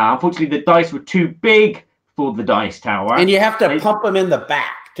 Unfortunately, the dice were too big for the dice tower, and you have to pump them in the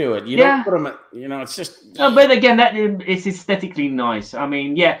back to it. You don't put them, you know, it's just. But again, that it's aesthetically nice. I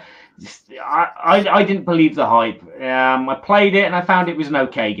mean, yeah, I didn't believe the hype. I played it and I found it was an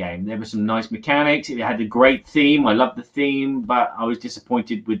okay game. There were some nice mechanics. It had a great theme. I loved the theme, but I was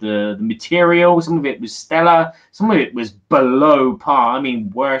disappointed with the material. Some of it was stellar. Some of it was below par. I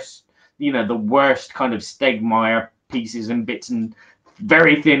mean, worse. You know, the worst kind of Stegmeyer pieces and bits and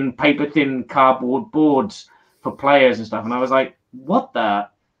very thin, paper thin cardboard boards for players and stuff. And I was like, what the?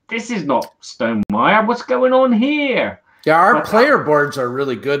 This is not Stonemaier. What's going on here? Yeah, our player boards are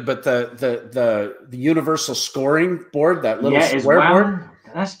really good, but the universal scoring board, that little square board,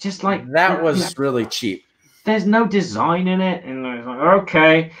 that's just like that was really cheap. There's no design in it, and I was like,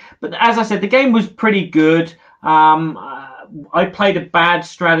 okay. But as I said, the game was pretty good. I played a bad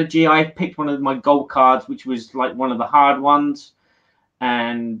strategy. I picked one of my gold cards, which was like one of the hard ones,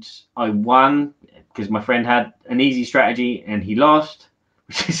 and I won because my friend had an easy strategy and he lost,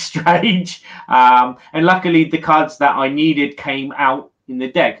 which is strange. And luckily, the cards that I needed came out in the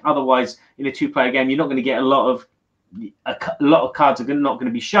deck. Otherwise, in a two-player game, you're not going to get a lot of cards are not going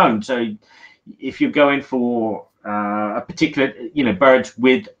to be shown. So, if you're going for a particular, birds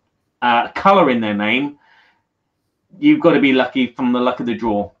with color in their name, you've got to be lucky from the luck of the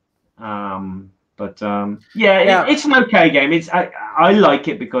draw. It's an okay game. I like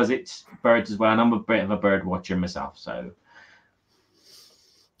it because it's birds as well, and I'm a bit of a bird watcher myself. So.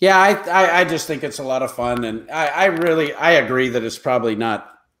 Yeah, I just think it's a lot of fun, and I agree that it's probably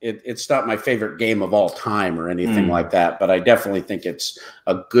not it's not my favorite game of all time or anything like that, but I definitely think it's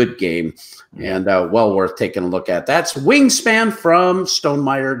a good game and well worth taking a look at. That's Wingspan from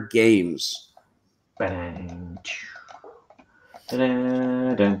Stonemaier Games. Why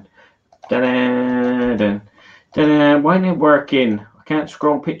isn't it working? I can't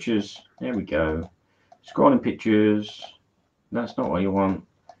scroll pictures. There we go. Scrolling pictures. That's not what you want.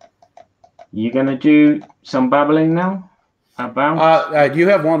 You gonna do some babbling now? About? You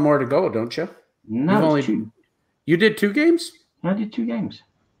have one more to go, don't you? No, you did 2 games? I did 2 games.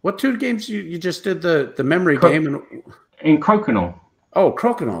 What 2 games? You just did the memory game in Crokinole. Oh,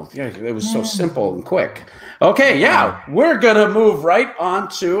 Crokinole. Yeah, it was so simple and quick. Okay, yeah, we're gonna move right on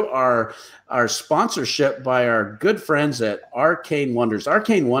to our sponsorship by our good friends at Arcane Wonders.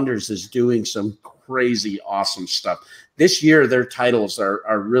 Arcane Wonders is doing some crazy awesome stuff. This year, their titles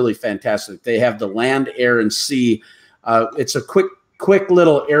are really fantastic. They have the Land, Air, and Sea. It's a quick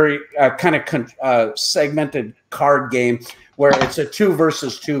little area, kind of segmented card game where it's a 2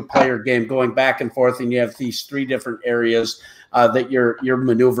 versus 2 player game going back and forth, and you have these 3 different areas that you're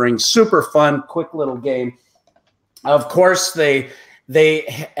maneuvering. Super fun, quick little game. Of course, they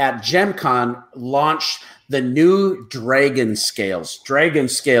at Gen Con launched the new Dragon Scales. Dragon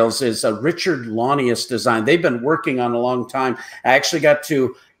Scales is a Richard Launius design. They've been working on a long time. I actually got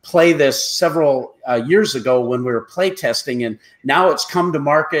to play this several years ago when we were play testing, and now it's come to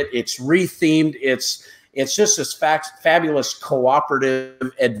market. It's rethemed. It's just this fabulous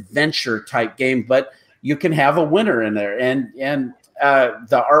cooperative adventure type game, but you can have a winner in there, and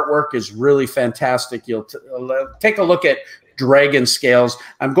the artwork is really fantastic. You'll take a look at Dragon Scales.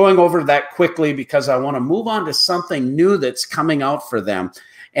 I'm going over that quickly because I want to move on to something new that's coming out for them.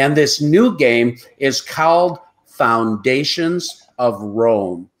 And this new game is called Foundations of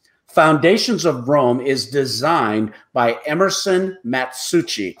Rome. Foundations of Rome is designed by Emerson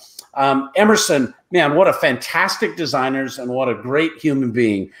Matsuuchi. Emerson, man, what a fantastic designer and what a great human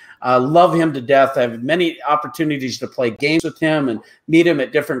being. Love him to death. I have many opportunities to play games with him and meet him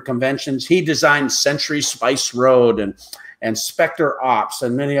at different conventions. He designed Century Spice Road and Spectre Ops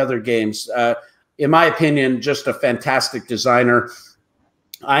and many other games. In my opinion, just a fantastic designer.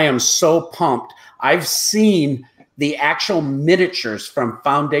 I am so pumped. I've seen the actual miniatures from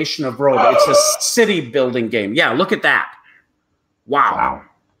Foundation of Rome. It's a city building game. Yeah, look at that. Wow.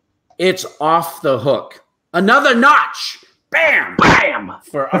 It's off the hook. Another notch. Bam, bam,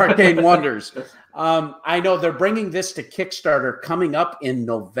 for Arcane Wonders. I know they're bringing this to Kickstarter coming up in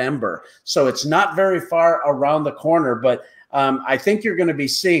November. So it's not very far around the corner, but I think you're going to be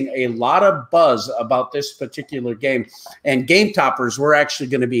seeing a lot of buzz about this particular game. And Game Toppers, we're actually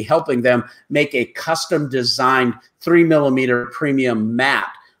going to be helping them make a custom designed 3mm premium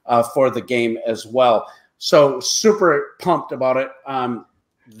mat for the game as well. So super pumped about it.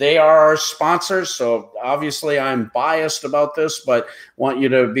 They are our sponsors, so obviously I'm biased about this, but want you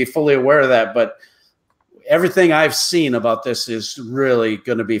to be fully aware of that. But everything I've seen about this is really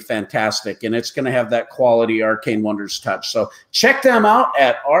going to be fantastic, and it's going to have that quality Arcane Wonders touch. So check them out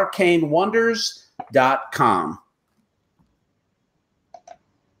at arcanewonders.com.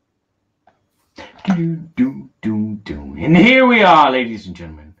 And here we are, ladies and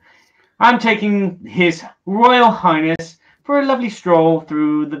gentlemen. I'm taking His Royal Highness for a lovely stroll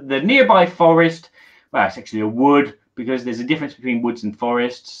through the nearby forest. Well, it's actually a wood, because there's a difference between woods and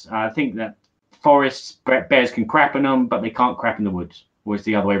forests. I think that forests, bears can crap in them, but they can't crap in the woods. Or it's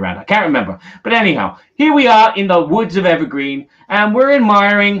the other way around. I can't remember. But anyhow, here we are in the Woods of Evergreen, and we're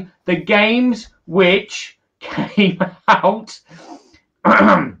admiring the games which came out.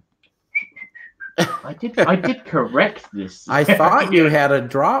 I did correct this. I thought you had a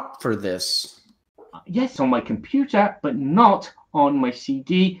drop for this. Yes, on my computer, but not on my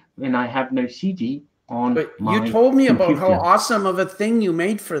CD, and I have no CD on but my you told me computer. about how awesome of a thing you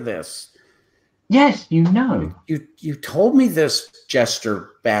made for this. Yes, you know. You told me this,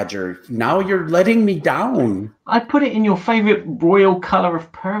 Jester Badger. Now you're letting me down. I put it in your favorite royal color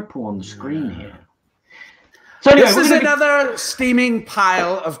of purple on the screen here. So anyway, this is another steaming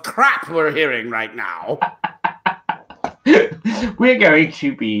pile of crap we're hearing right now. We're going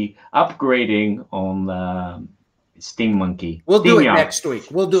to be upgrading on the Steam Monkey. We'll Steam do it Yard. next week.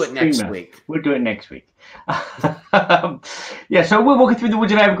 We'll do it next Steamer. week. We'll do it next week. Yeah, so we're walking through the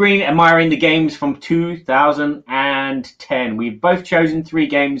Woods of Evergreen, admiring the games from 2010. We've both chosen 3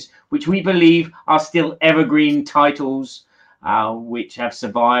 games which we believe are still evergreen titles, which have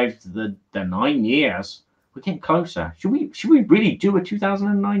survived the 9 years. We're getting closer. Should we really do a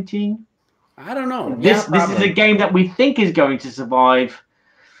 2019? I don't know. This is a game that we think is going to survive.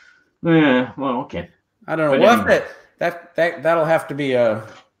 Well, okay. I don't know. That'll have to be a.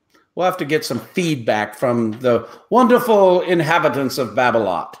 We'll have to get some feedback from the wonderful inhabitants of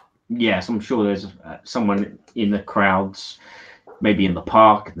Babblelot. Yes, I'm sure there's someone in the crowds, maybe in the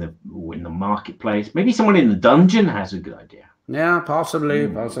park, or in the marketplace. Maybe someone in the dungeon has a good idea. Yeah, possibly.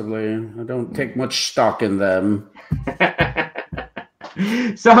 I don't take much stock in them.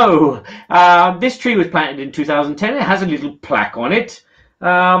 So, this tree was planted in 2010. It has a little plaque on it,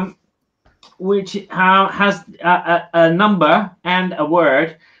 which has a number and a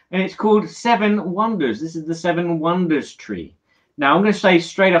word, and it's called 7 Wonders. This is the 7 Wonders tree. Now, I'm going to say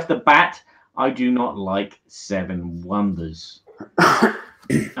straight off the bat, I do not like 7 Wonders.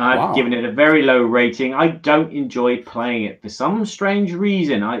 I've given it a very low rating. I don't enjoy playing it for some strange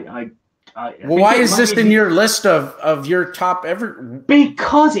reason. Why is this in your list of your top ever?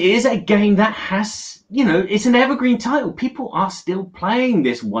 Because it is a game that has, it's an evergreen title. People are still playing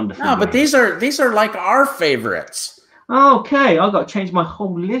this wonderful game. But these are like our favorites. Okay, I've got to change my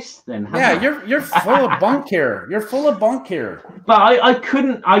whole list then. Yeah, you're full of bunk here. You're full of bunk here. But I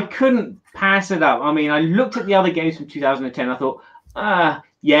couldn't pass it up. I mean, I looked at the other games from 2010. I thought,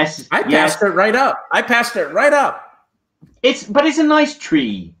 yes. I passed it right up. But it's a nice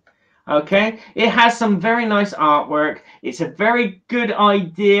tree. Okay, it has some very nice artwork. It's a very good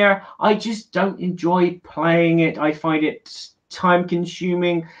idea. I just don't enjoy playing it. I find it time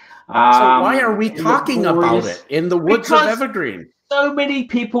consuming. So why are we talking about it in the Woods of Evergreen? So many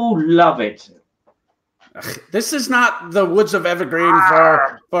people love it. This is not the Woods of Evergreen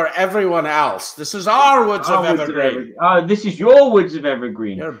for everyone else. This is our Woods of Evergreen. This is your Woods of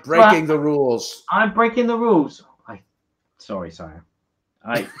Evergreen. You're breaking the rules. I'm breaking the rules. Sorry, sire.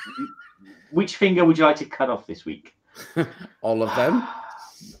 Which finger would you like to cut off this week? All of them.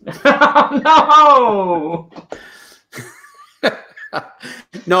 No.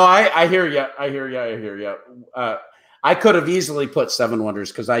 No, I hear you. I could have easily put 7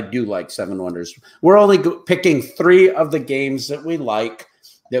 Wonders because I do like 7 Wonders. We're only picking 3 of the games that we like,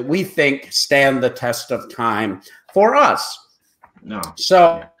 that we think stand the test of time for us. No.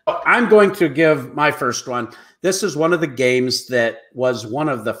 So I'm going to give my first one. This is one of the games that was one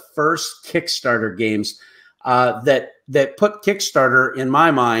of the first Kickstarter games that put Kickstarter, in my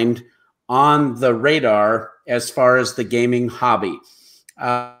mind, on the radar as far as the gaming hobby.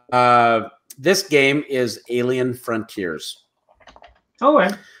 This game is Alien Frontiers. Oh,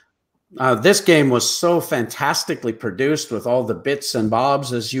 yeah. This game was so fantastically produced with all the bits and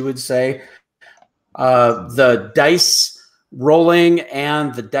bobs, as you would say. The dice rolling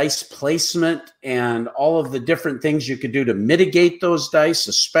and the dice placement and all of the different things you could do to mitigate those dice,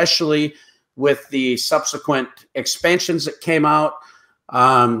 especially with the subsequent expansions that came out.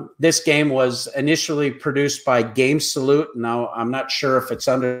 This game was initially produced by Game Salute. Now, I'm not sure if it's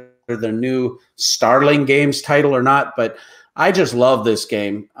under the new Starling Games title or not, but I just love this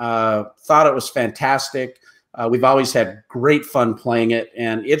game. Thought it was fantastic. We've always had great fun playing it,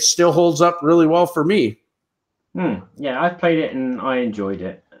 and it still holds up really well for me. Yeah, I've played it and I enjoyed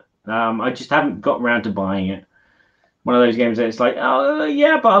it. I just haven't got around to buying it. One of those games that it's like, oh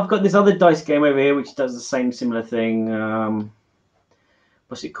yeah, but I've got this other dice game over here which does the same similar thing.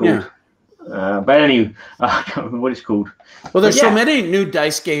 What's it called? But anyway, I can't remember what it's called. Well, there's so many new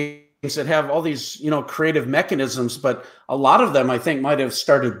dice games that have all these, creative mechanisms, but a lot of them I think might have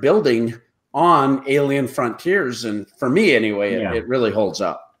started building on Alien Frontiers, and for me anyway, it really holds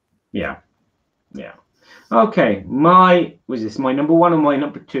up. Yeah. Okay, my number one or my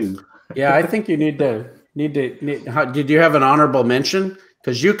number two? Yeah, I think you need to. Did you have an honorable mention?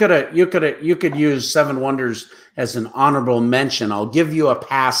 Because you could use Seven Wonders as an honorable mention. I'll give you a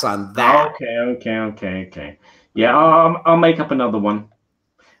pass on that. Okay. Yeah, I'll make up another one.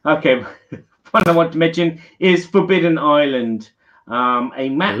 Okay, one I want to mention is Forbidden Island, a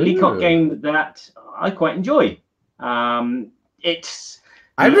Matt Leacock game that I quite enjoy. It's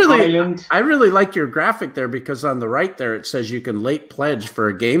I really like your graphic there, because on the right there it says you can late pledge for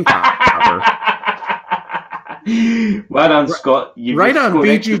a game cover. Well done, Scott. You've right on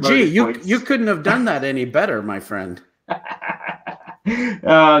BGG. You couldn't have done that any better, my friend.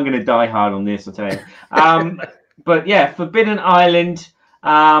 I'm going to die hard on this, I'll tell you. But yeah, Forbidden Island.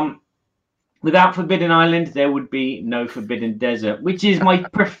 Without Forbidden Island, there would be no Forbidden Desert, which is my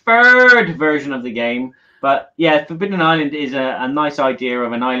preferred version of the game. But yeah, Forbidden Island is a nice idea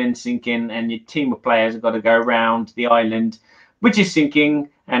of an island sinking, and your team of players have got to go around the island, which is sinking,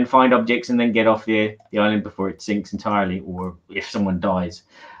 and find objects and then get off the island before it sinks entirely, or if someone dies.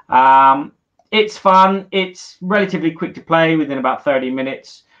 It's fun. It's relatively quick to play within about 30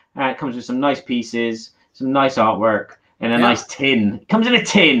 minutes. It comes with some nice pieces, some nice artwork, and a nice tin. It comes in a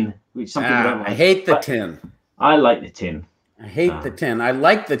tin, which some people don't like. I hate the tin. I like the tin. I hate the tin. I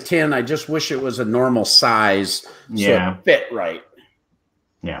like the tin. I just wish it was a normal size so it fit right.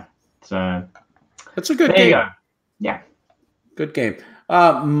 Yeah. So it's a good game. Yeah. Good game.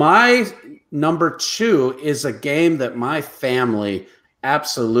 My number two is a game that my family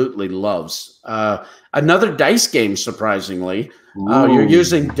absolutely loves. Another dice game, surprisingly. You're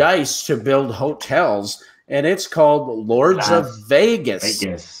using dice to build hotels, and it's called Lords of Vegas.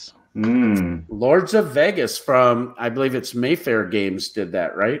 Lords of Vegas from, I believe it's Mayfair Games did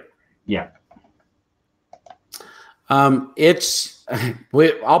that, right? Yeah. I'll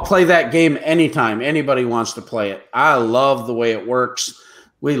play that game anytime anybody wants to play it. I love the way it works.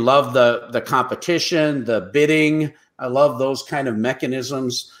 We love the competition, the bidding. I love those kind of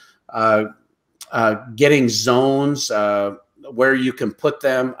mechanisms. Getting zones where you can put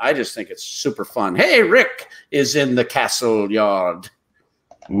them. I just think it's super fun. Hey, Rick is in the castle yard.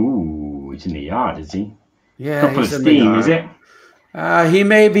 Ooh, he's in the yard, is he? Yeah, he's in steam, is it? He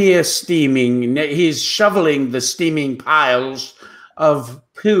may be he's shoveling the steaming piles of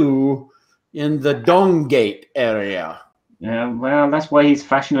poo in the Dong Gate area. Yeah, well, that's why he's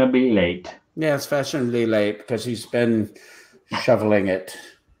fashionably late. Yeah, it's fashionably late because he's been shoveling it.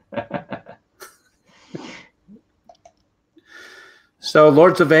 So,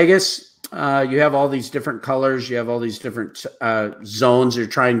 Lords of Vegas, you have all these different colors. You have all these different zones. You're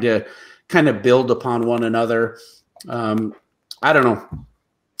trying to kind of build upon one another. I don't know.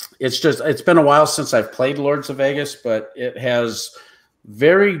 It's been a while since I've played Lords of Vegas, but it has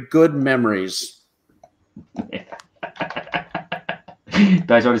very good memories.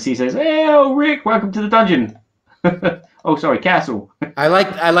 Dice Odyssey says, "Hey, Rick, welcome to the dungeon." Oh, sorry, castle. I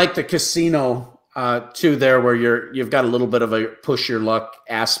like the casino too. There, where you've got a little bit of a push your luck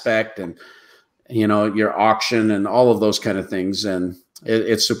aspect, and your auction and all of those kind of things, and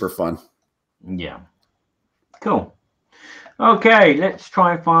it's super fun. Yeah, cool. Okay, let's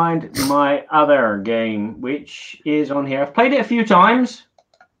try and find my other game, which is on here. I've played it a few times.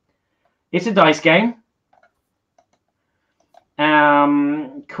 It's a dice game.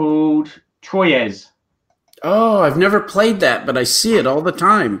 Called Troyes. Oh, I've never played that, but I see it all the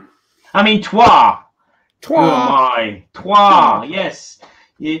time. I mean, Troyes. Yes.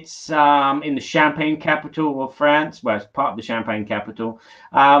 It's in the Champagne capital of France. Well, it's part of the Champagne capital.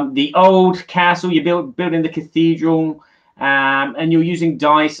 The old castle, you're building the cathedral, and you're using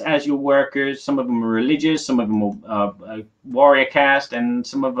dice as your workers. Some of them are religious, some of them are warrior caste, and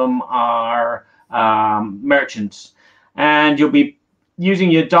some of them are merchants. And you'll be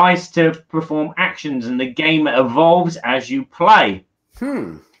using your dice to perform actions, and the game evolves as you play.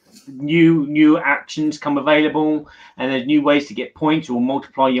 New actions come available, and there's new ways to get points or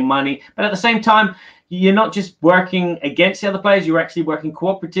multiply your money. But at the same time, you're not just working against the other players, you're actually working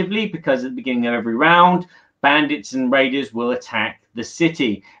cooperatively, because at the beginning of every round, bandits and raiders will attack the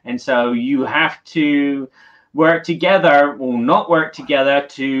city. And so you have to work together or not work together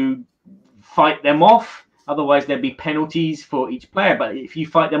to fight them off. Otherwise, there'd be penalties for each player. But if you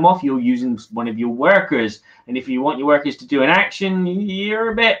fight them off, you're using one of your workers. And if you want your workers to do an action,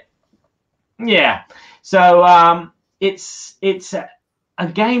 you're a bit, yeah. So it's a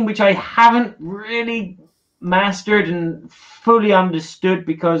game which I haven't really mastered and fully understood,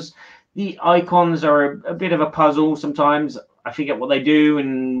 because the icons are a bit of a puzzle sometimes. I forget what they do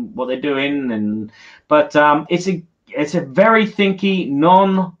and what they're doing, but it's a very thinky,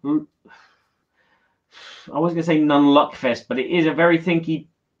 I was going to say non-luck fest, but it is a very thinky,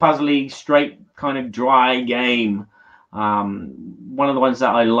 puzzly, straight kind of dry game. One of the ones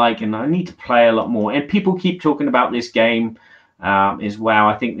that I like, and I need to play a lot more. And people keep talking about this game as well.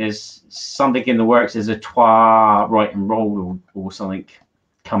 I think there's something in the works. There's a Trois Right and Roll or something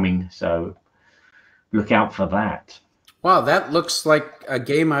coming, so look out for that. Wow, that looks like a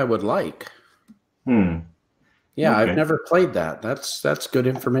game I would like. Yeah, okay. I've never played that. That's good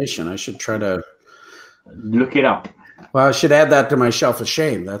information. I should try to look it up. Well, I should add that to my shelf of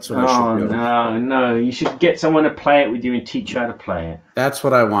shame. That's what I should do. No. You should get someone to play it with you and teach you how to play it. That's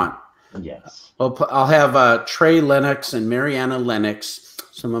what I want. Yes. I'll have Trey Lennox and Mariana Lennox,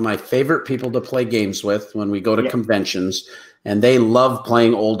 some of my favorite people to play games with when we go to conventions, and they love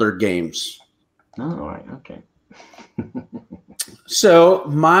playing older games. Oh, all right. Okay. So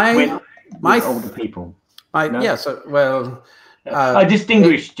my older people. Yes. Well,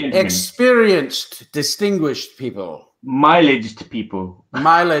 distinguished gentlemen. Experienced, distinguished people. Mileaged people.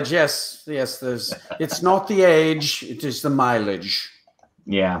 Mileage, yes. It's not the age, it is the mileage.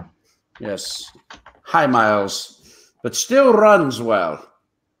 Yeah. Yes. High miles, but still runs well.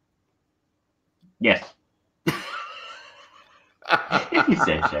 Yes. You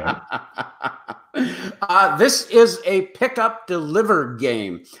said so. This is a pick-up deliver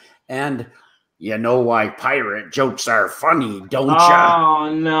game, and you know why pirate jokes are funny, don't you?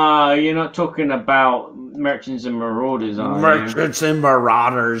 Oh, no. You're not talking about Merchants and Marauders, are you? Merchants and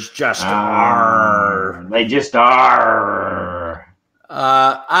Marauders just are. They just are.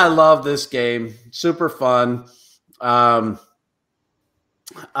 I love this game. Super fun. I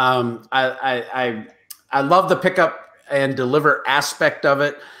love the pickup and deliver aspect of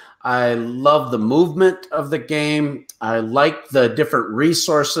it. I love the movement of the game. I like the different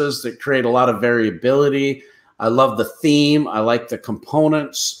resources that create a lot of variability. I love the theme. I like the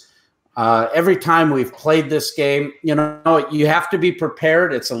components. Every time we've played this game, you have to be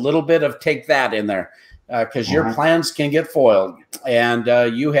prepared. It's a little bit of take that in there because your plans can get foiled. And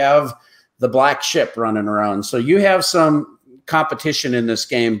you have the black ship running around. So you have some competition in this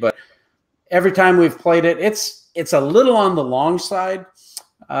game. But every time we've played it, it's a little on the long side.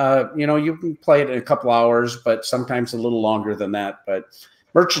 You can play it in a couple hours, but sometimes a little longer than that. But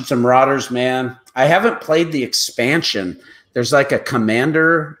Merchants and Marauders, man, I haven't played the expansion. There's like a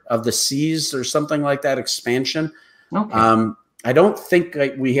Commander of the Seas or something like that expansion. Okay. I don't think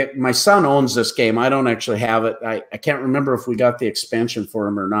my son owns this game. I don't actually have it. I can't remember if we got the expansion for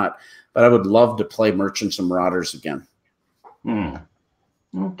him or not, but I would love to play Merchants and Marauders again.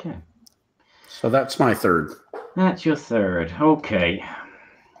 Okay. So that's my third. That's your third. Okay.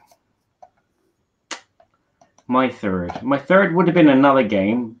 My third would have been another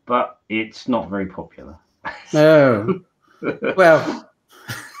game, but it's not very popular. Oh, well.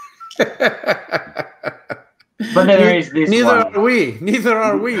 But there is this Neither one. Neither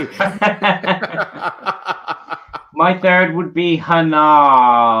are we. My third would be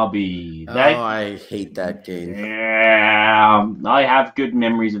Hanabi. I hate that game. Yeah, I have good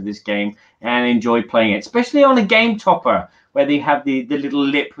memories of this game and enjoy playing it, especially on a game topper where they have the little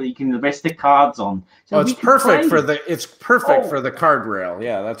lip where you can rest the cards on. So it's perfect for the card rail.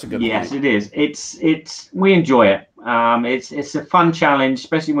 Yeah, that's a good point. Yes, it is. We enjoy it. It's a fun challenge,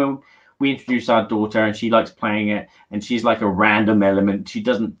 especially when we introduce our daughter and she likes playing it, and she's like a random element. She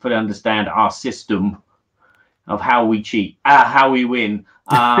doesn't fully understand our system of how we cheat, how we win.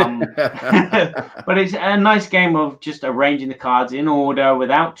 But it's a nice game of just arranging the cards in order with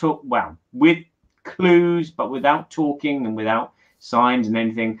clues, but without talking and without signs and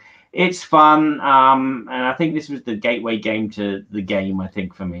anything. It's fun. And I think this was the gateway game to the game, I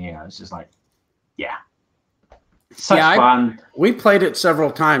think, for me. I was just like, such fun. We played it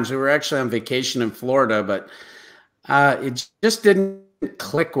several times. We were actually on vacation in Florida, but it just didn't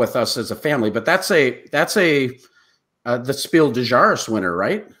click with us as a family. But that's the Spiel des Jahres winner,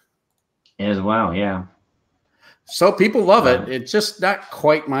 right? As well, yeah. So people love it. It's just not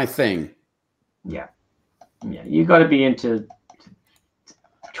quite my thing. Yeah. You got to be into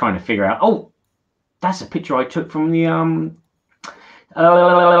trying to figure out. Oh, that's a picture I took from the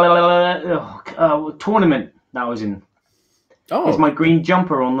tournament that I was in. Oh, it's my green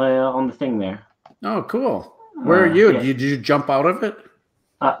jumper on the thing there. Oh, cool. Where are you? Did you jump out of it?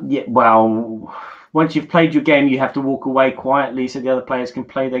 Yeah, well, once you've played your game, you have to walk away quietly so the other players can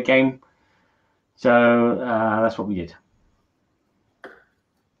play their game. So that's what we did.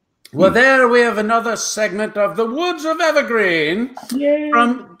 Well, there we have another segment of the Woods of Evergreen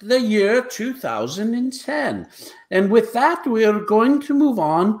from the year 2010. And with that, we are going to move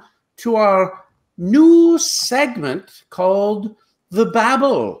on to our new segment called the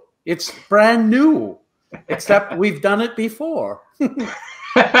Babble. It's brand new, except we've done it before.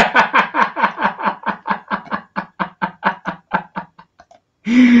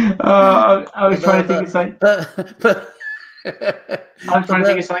 I was trying to think of something. I was trying to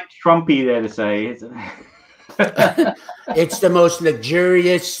think of something Trumpy there to say. It's the most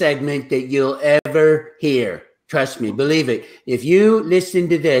luxurious segment that you'll ever hear. Trust me, believe it. If you listen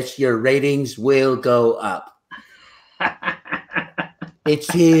to this, your ratings will go up.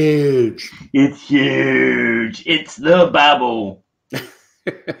 It's huge. It's huge. It's the Babble.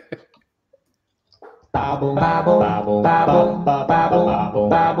 Babble, babble, babble, babble, babble, babble,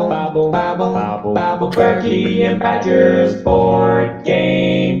 babble, babble, babble, babble, Turkey and Badgers board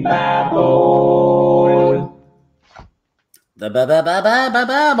game Babble. The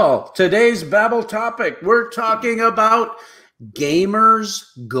Babble. Today's Babble topic. We're talking about gamers'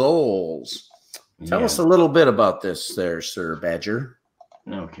 goals. Tell us a little bit about this there, Sir Badger.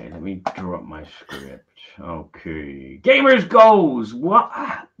 Okay, let me draw up my script. Okay. Gamers' goals. What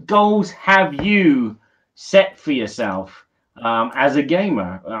goals have you set for yourself as a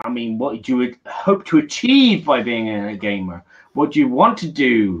gamer? I mean, what do you hope to achieve by being a gamer? What do you want to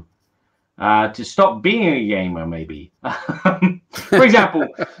do to stop being a gamer, maybe? For example,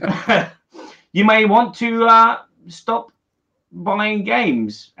 you may want to stop buying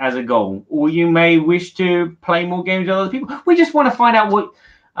games as a goal, or you may wish to play more games with other people. We just want to find out what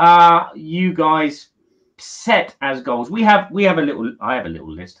you guys set as goals. I have a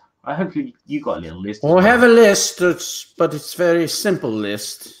little list. Hopefully you got a little list. Well, I have a list, but it's a very simple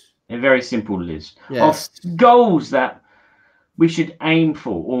list. A very simple list of goals that we should aim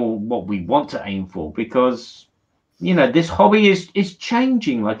for, or what we want to aim for, because this hobby is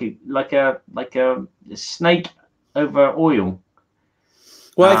changing like a snake over oil.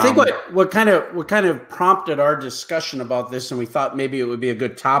 Well, I think what kind of prompted our discussion about this, and we thought maybe it would be a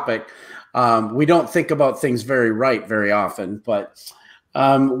good topic. We don't think about things very often, but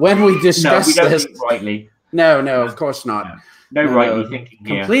when we discuss we don't this think rightly. No, of course not. No rightly thinking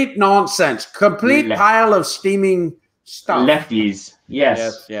here. Complete nonsense. Complete pile of steaming stuff. Lefties.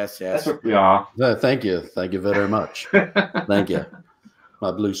 Yes. That's what we are. Thank you very much. Thank you.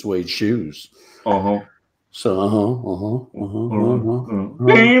 My blue suede shoes. So,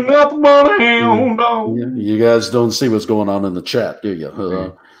 you guys don't see what's going on in the chat, do you?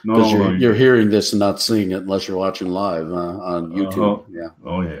 Because you're hearing this and not seeing it unless you're watching live on YouTube. Yeah.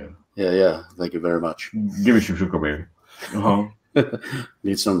 Oh yeah. Yeah. Thank you very much. Give me some sugar, baby.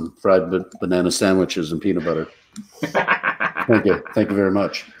 Need some fried banana sandwiches and peanut butter. Thank you very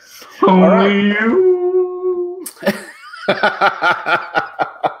much. Only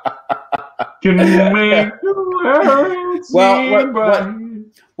you can make the world seem bright.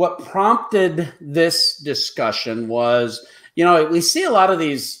 What prompted this discussion was, we see a lot of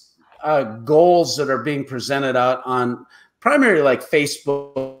these goals that are being presented out on primarily like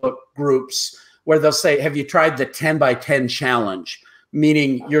Facebook groups, where they'll say, have you tried the 10 by 10 challenge?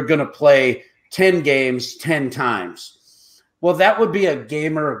 Meaning you're going to play 10 games 10 times. Well, that would be a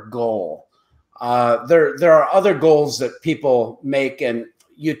gamer goal. There are other goals that people make, and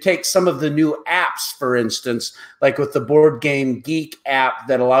you take some of the new apps, for instance, like with the Board Game Geek app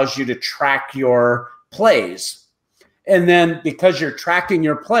that allows you to track your plays. And then because you're tracking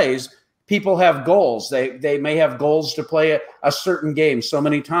your plays, people have goals. They may have goals to play a certain game so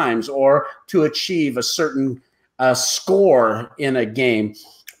many times, or to achieve a certain score in a game,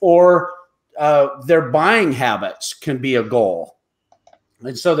 or their buying habits can be a goal.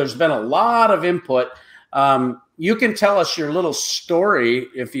 And so there's been a lot of input. You can tell us your little story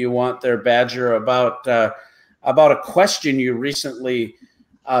if you want there, Badger, about a question you recently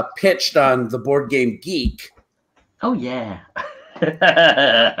pitched on the Board Game Geek. Oh, yeah.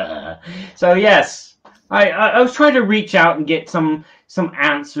 So, yes, I was trying to reach out and get some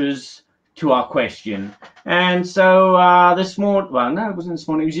answers to our question. And so this morning, well, no, it wasn't this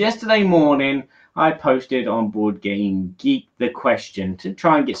morning. It was yesterday morning. I posted on Board Game Geek the question to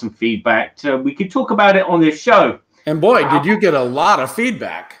try and get some feedback so we could talk about it on this show. And boy, did you get a lot of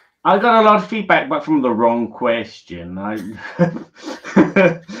feedback. I got a lot of feedback, but from the wrong question.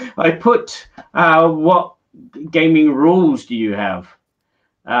 I put, what gaming rules do you have?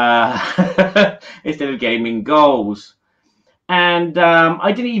 instead of gaming goals. And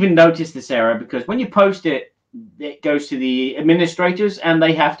I didn't even notice this error because when you post it, it goes to the administrators and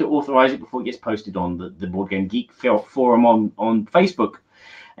they have to authorize it before it gets posted on the Board Game Geek forum on Facebook.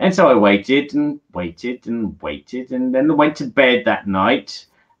 And so I waited and waited and waited, and then I went to bed that night,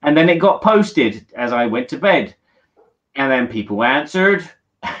 and then it got posted as I went to bed. And then people answered.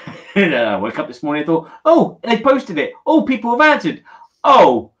 And I woke up this morning and thought, oh, they posted it. Oh, people have answered.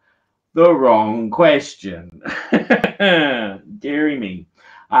 Oh, the wrong question. Deary me.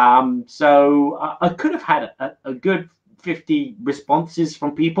 So I could have had a good 50 responses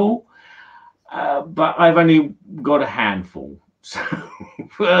from people, but I've only got a handful. So,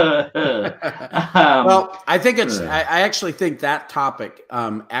 well, I think I actually think that topic,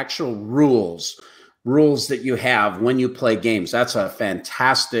 actual rules that you have when you play games, that's a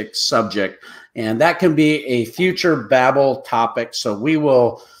fantastic subject, and that can be a future Babble topic. So we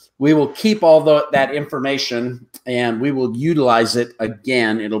will keep all that information and we will utilize it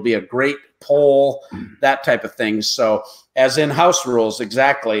again. It'll be a great poll, that type of thing. So as in house rules,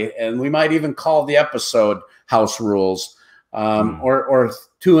 exactly, and we might even call the episode House Rules. Or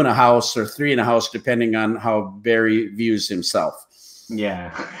 2 in a house or 3 in a house, depending on how Barry views himself.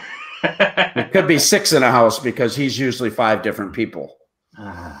 Yeah. It could be 6 in a house because he's usually 5 different people.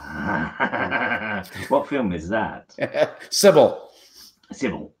 What film is that? Sybil.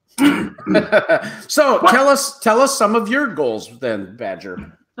 Civil. So tell us some of your goals then,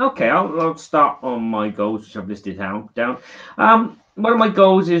 Badger. Okay, I'll start on my goals, which I've listed down. One of my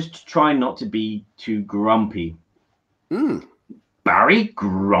goals is to try not to be too grumpy. Barry,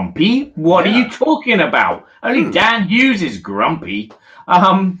 grumpy? What are you talking about? Only Dan Hughes is grumpy.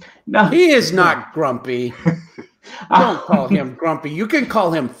 No, he is not grumpy. Don't call him grumpy. You can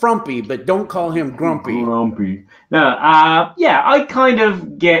call him frumpy, but don't call him grumpy. Grumpy. No, yeah, I kind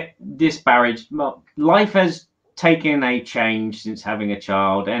of get disparaged. Life has taken a change since having a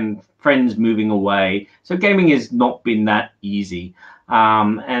child and friends moving away. So gaming has not been that easy.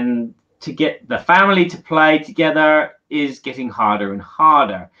 And to get the family to play together is getting harder and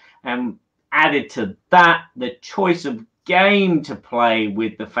harder. And added to that, the choice of game to play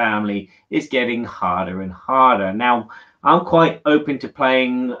with the family is getting harder and harder. Now, I'm quite open to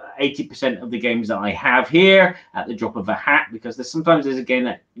playing 80% of the games that I have here at the drop of a hat, because sometimes there's a game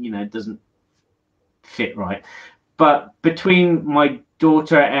that, doesn't fit right. But between my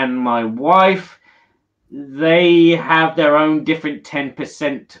daughter and my wife, they have their own different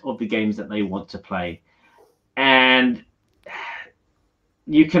 10% of the games that they want to play. And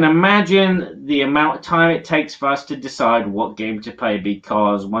you can imagine the amount of time it takes for us to decide what game to play,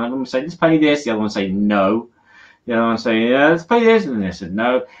 because one of them say, let's play this, the other one say no. The other one say, yeah, let's play this, and they said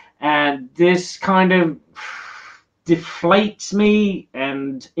no. And this kind of deflates me,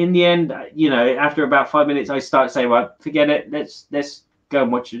 and in the end, after about 5 minutes, I start saying, well, forget it, let's go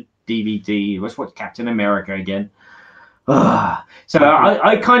and watch a DVD, let's watch Captain America again. So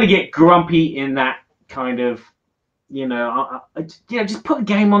I kind of get grumpy in that kind of, just put a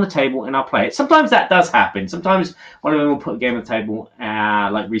game on the table and I'll play it. Sometimes that does happen. Sometimes one of them will put a game on the table.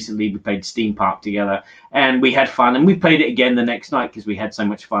 Like recently, we played Steam Park together and we had fun, and we played it again the next night because we had so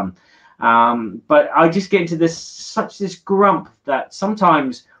much fun. But I just get into this grump that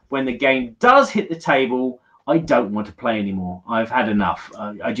sometimes when the game does hit the table, I don't want to play anymore. I've had enough.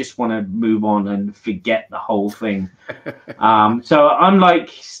 I just want to move on and forget the whole thing. So I'm like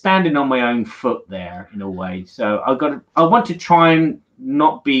standing on my own foot there in a way. So I want to try and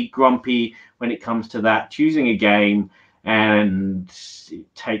not be grumpy when it comes to that. Choosing a game, and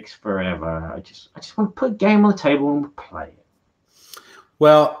it takes forever. I just want to put a game on the table and play it.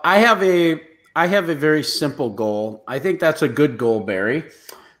 Well, I have a very simple goal. I think that's a good goal, Barry.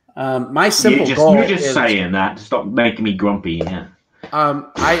 My simple goal. You're just saying that to stop making me grumpy. Yeah.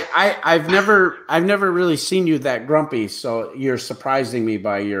 I've never really seen you that grumpy, so you're surprising me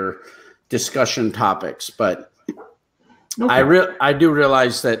by your discussion topics. But okay. I do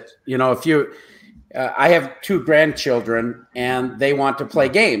realize that if you, I have 2 grandchildren and they want to play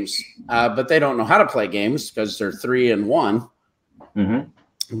games, but they don't know how to play games because they're 3 and 1.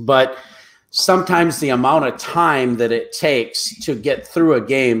 Mm-hmm. But sometimes the amount of time that it takes to get through a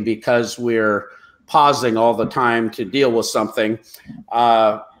game because we're pausing all the time to deal with something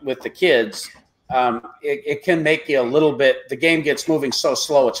with the kids, it can make you a little bit, the game gets moving so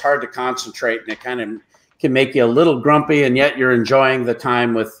slow, it's hard to concentrate, and it kind of can make you a little grumpy, and yet you're enjoying the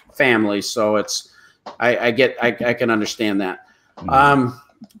time with family. So I can understand that.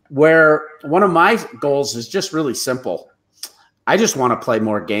 Where one of my goals is just really simple. I just want to play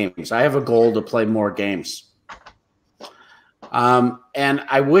more games. I have a goal to play more games. And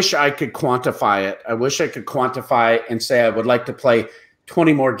I wish I could quantify it. I wish I could quantify and say I would like to play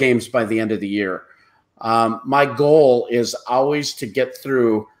 20 more games by the end of the year. My goal is always to get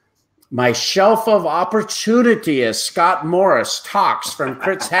through my shelf of opportunity, as Scott Morris talks from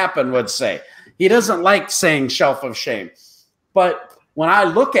Crits Happen would say. He doesn't like saying shelf of shame. But when I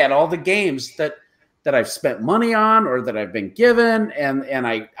look at all the games that I've spent money on or that I've been given, and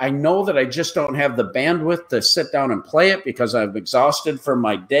I know that I just don't have the bandwidth to sit down and play it because I'm exhausted from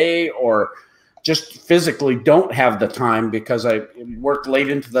my day, or just physically don't have the time because I work late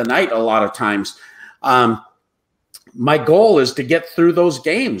into the night a lot of times. My goal is to get through those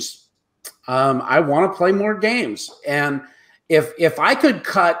games. I want to play more games. And if I could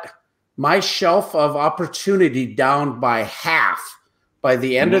cut my shelf of opportunity down by half by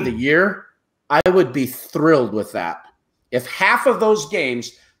the end of the year, I would be thrilled with that. If half of those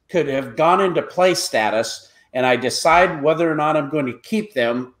games could have gone into play status and I decide whether or not I'm going to keep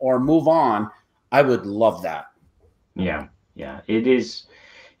them or move on, I would love that. Yeah. It is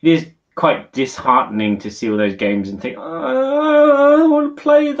quite disheartening to see all those games and think, oh, I want to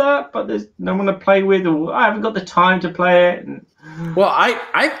play that, but there's no one to play with, or I haven't got the time to play it. Well,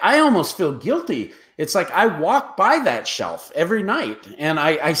 I almost feel guilty. It's like I walk by that shelf every night and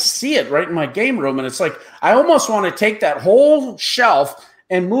I see it right in my game room. And it's like I almost want to take that whole shelf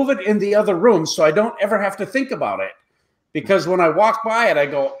and move it in the other room so I don't ever have to think about it. Because when I walk by it, I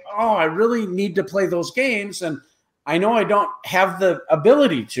go, oh, I really need to play those games. And I know I don't have the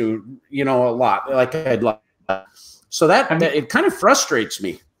ability to, a lot like I'd like. So it kind of frustrates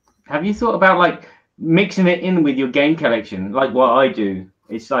me. Have you thought about like mixing it in with your game collection, like what I do?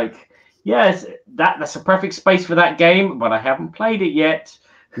 It's like, yes, that's a perfect space for that game, but I haven't played it yet.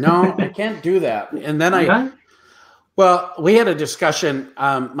 No, I can't do that. And then well, we had a discussion.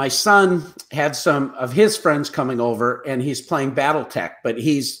 My son had some of his friends coming over, and he's playing BattleTech, but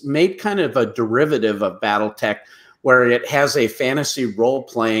he's made kind of a derivative of BattleTech where it has a fantasy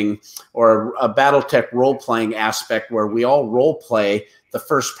role-playing or a BattleTech role-playing aspect where we all role-play the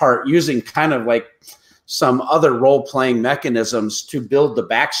first part using kind of like some other role-playing mechanisms to build the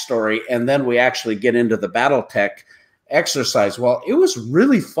backstory, and then we actually get into the BattleTech exercise. Well, it was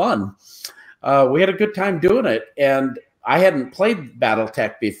really fun. We had a good time doing it, and I hadn't played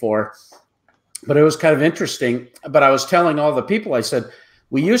BattleTech before, but it was kind of interesting. But I was telling all the people, I said,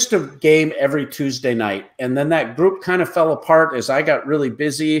 we used to game every Tuesday night, and then that group kind of fell apart as I got really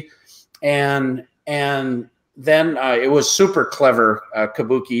busy, and then it was super clever,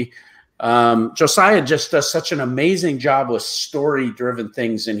 Kabuki. Josiah just does such an amazing job with story-driven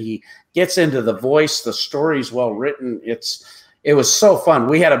things, and he gets into the voice. The story's well written. It was so fun.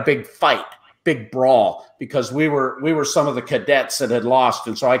 We had a big fight, big brawl, because we were some of the cadets that had lost,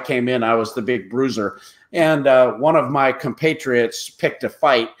 and so I came in. I was the big bruiser, and one of my compatriots picked a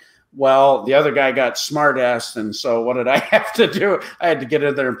fight. Well, the other guy got smart-assed, and so what did I have to do? I had to get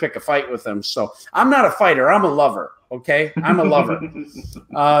in there and pick a fight with him. So I'm not a fighter. I'm a lover, okay? I'm a lover.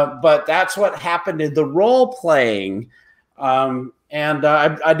 But that's what happened in the role-playing. And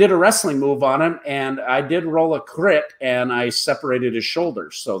I did a wrestling move on him, and I did roll a crit, and I separated his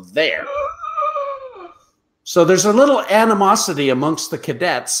shoulders. So there. So there's a little animosity amongst the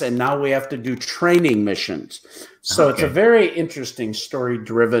cadets, and now we have to do training missions. So It's a very interesting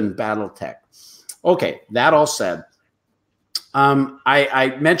story-driven BattleTech. Okay, that all said,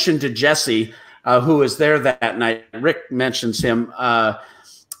 I mentioned to Jesse, who was there that night. Rick mentions him,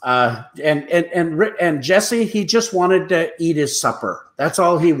 and Jesse, he just wanted to eat his supper. That's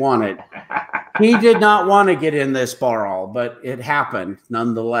all he wanted. He did not want to get in this brawl, but it happened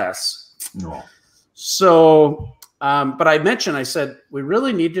nonetheless. No. So, but I said, we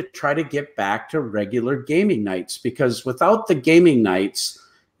really need to try to get back to regular gaming nights, because without the gaming nights,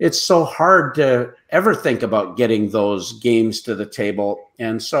 it's so hard to ever think about getting those games to the table.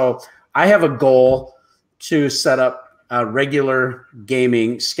 And so I have a goal to set up regular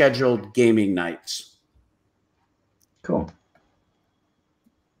gaming, scheduled gaming nights. Cool.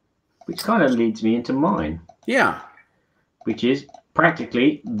 Which kind of leads me into mine. Yeah. Which is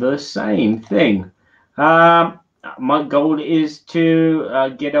practically the same thing. My goal is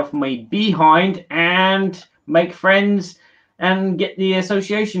to get off my behind and make friends and get the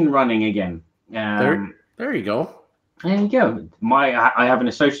association running again. There you go. There you go. I have an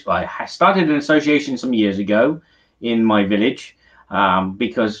association. I started an association some years ago in my village,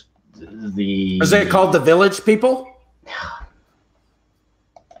 because is it called the Village People?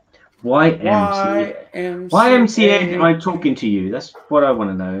 YMCA. I'm talking to you. That's what I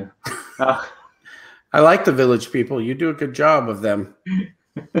want to know. I like the Village People. You do a good job of them.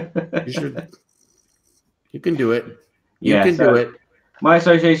 You can do it. You can do it. My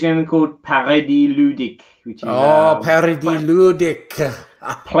association called Paradis Ludic, which is Paradis Ludic,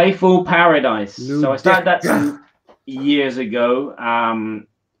 playful paradise. Ludic. So I started that some years ago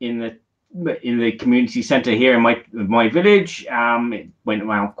in the community center here in my village. It went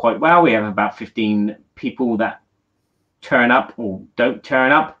around quite well. We have about 15 people that turn up or don't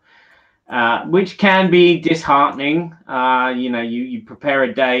turn up, which can be disheartening. You prepare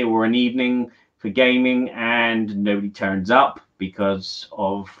a day or an evening for gaming and nobody turns up because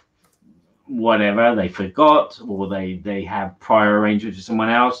of whatever they forgot or they have prior arrangements with someone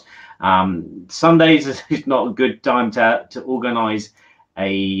else. Sundays is not a good time to organize an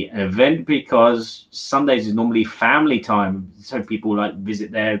event because Sundays is normally family time, so people like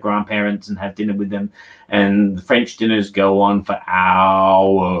visit their grandparents and have dinner with them, and the French dinners go on for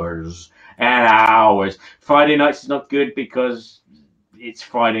hours and hours. Friday nights is not good because it's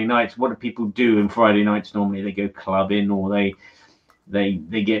Friday nights. What do people do on Friday nights? Normally they go clubbing or they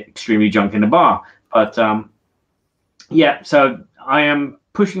get extremely drunk in the bar. But yeah, so I am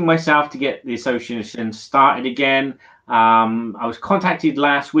pushing myself to get the association started again. I was contacted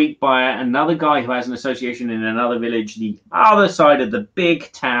last week by another guy who has an association in another village, the other side of the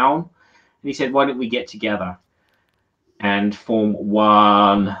big town. And he said, why don't we get together and form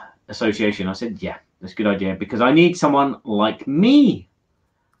one association? I said, yeah, that's a good idea, because I need someone like me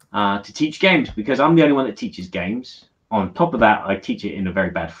to teach games, because I'm the only one that teaches games. On top of that, I teach it in a very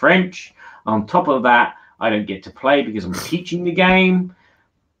bad French. On top of that, I don't get to play because I'm teaching the game.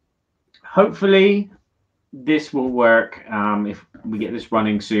 Hopefully, this will work if we get this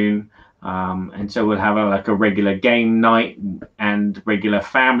running soon. And so we'll have a regular game night and regular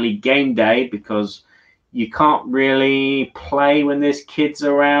family game day, because you can't really play when there's kids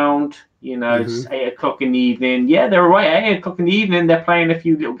around. It's 8 o'clock in the evening. Yeah, they're right. 8 o'clock in the evening, they're playing a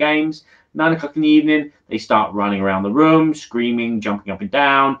few little games. 9 o'clock in the evening, they start running around the room, screaming, jumping up and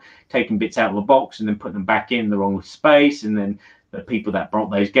down, taking bits out of the box and then putting them back in the wrong space. And then the people that brought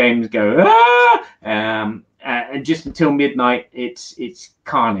those games go, ah! And just until midnight, it's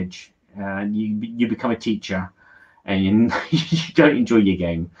carnage. And you become a teacher, and you don't enjoy your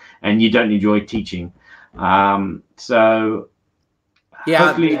game, and you don't enjoy teaching. So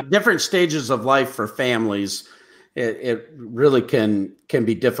yeah, different stages of life for families. It really can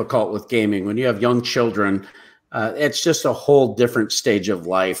be difficult with gaming. When you have young children, it's just a whole different stage of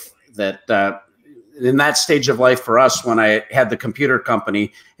life. That in that stage of life for us, when I had the computer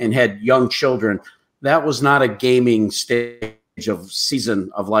company and had young children, that was not a gaming stage of season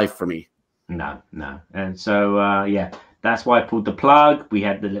of life for me. No. And so, yeah, that's why I pulled the plug. We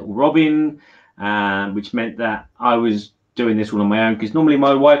had the little Robin, which meant that I was doing this all on my own, because normally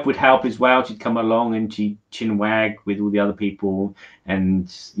my wife would help as well. She'd come along and she'd chin wag with all the other people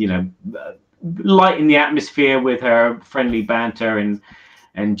and, lighten the atmosphere with her friendly banter and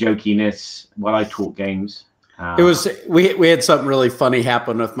jokiness while I taught games. We had something really funny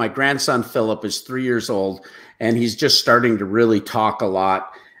happen with my grandson. Philip is 3 years old, and he's just starting to really talk a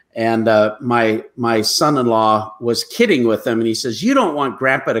lot. And my son-in-law was kidding with him, and he says, "You don't want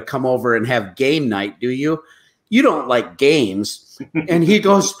Grandpa to come over and have game night, do you? You don't like games." And he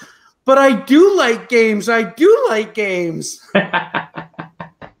goes, "But I do like games. I do like games."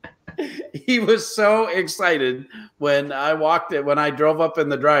 He was so excited when I drove up in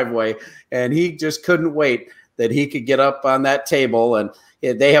the driveway, and he just couldn't wait that he could get up on that table. And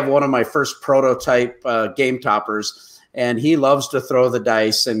they have one of my first prototype game toppers, and he loves to throw the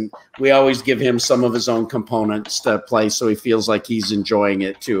dice, and we always give him some of his own components to play, so he feels like he's enjoying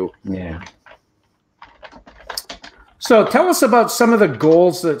it too. Yeah. So tell us about some of the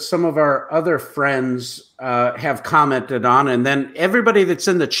goals that some of our other friends have commented on. And then everybody that's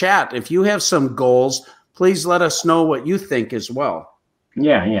in the chat, if you have some goals, please let us know what you think as well.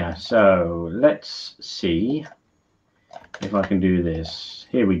 Yeah. So let's see if I can do this.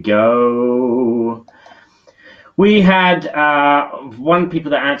 Here we go. We had one people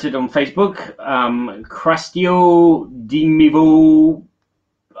that answered on Facebook. Crastio Dimivo.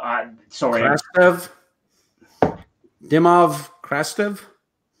 Sorry. Krastev? Dimov Krastev?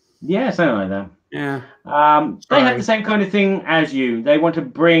 Yeah, something like that. Yeah. They had the same kind of thing as you. They want to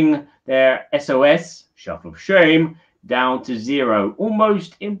bring their SOS, Shuffle of Shame, down to 0.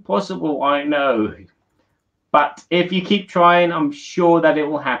 Almost impossible, I know. But if you keep trying, I'm sure that it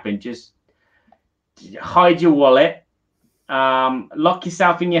will happen. Just hide your wallet, lock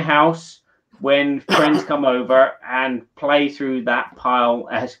yourself in your house when friends come over, and play through that pile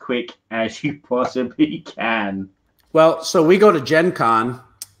as quick as you possibly can. Well, so we go to Gen Con,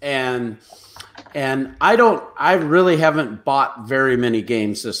 and I really haven't bought very many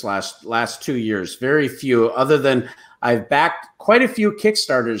games this last 2 years. Very few, other than I've backed quite a few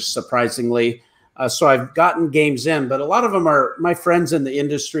Kickstarters, surprisingly. So I've gotten games in, but a lot of them are my friends in the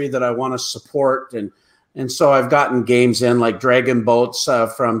industry that I want to support. And so I've gotten games in, like Dragon Boats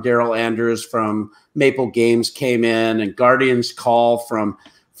from Daryl Andrews from Maple Games came in, and Guardian's Call from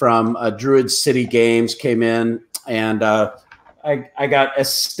Druid City Games came in. And I got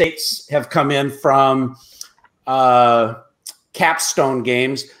Estates have come in from Capstone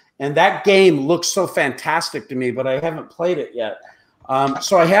Games. And that game looks so fantastic to me, but I haven't played it yet.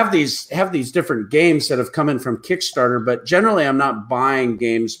 So I have these different games that have come in from Kickstarter, but generally I'm not buying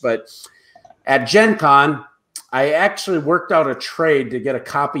games. But at Gen Con, I actually worked out a trade to get a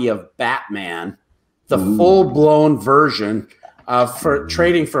copy of Batman, the full-blown version, for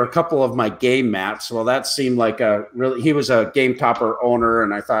trading for a couple of my game mats. Well, that seemed like he was a Game Topper owner,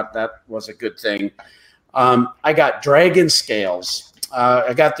 and I thought that was a good thing. I got Dragon Scales.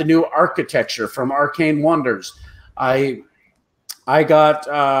 I got the new architecture from Arcane Wonders. I got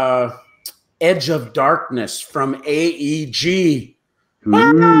Edge of Darkness from AEG.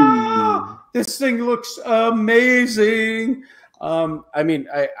 Ah, this thing looks amazing. I mean,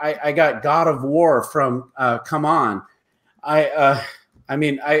 I got God of War from Come On. I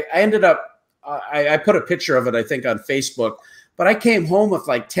ended up, I put a picture of it, I think, on Facebook. But I came home with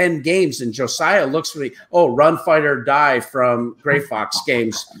like 10 games, and Josiah looks at me, oh, Run, Fight, or Die from Gray Fox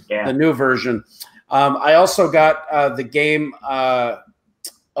Games, the new version. I also got the game, oh,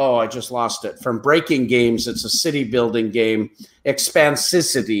 I just lost it, from Breaking Games. It's a city building game,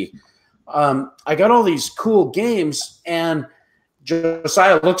 Expansicity. I got all these cool games, and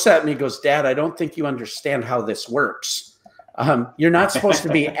Josiah looks at me and goes, Dad, I don't think you understand how this works. You're not supposed to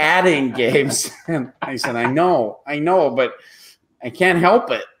be adding games. And I said, I know, but I can't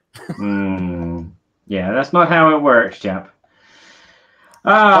help it. Yeah, that's not how it works, chap.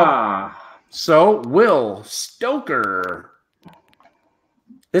 So, Will Stoker.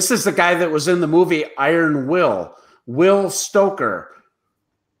 This is the guy that was in the movie Iron Will. Will Stoker.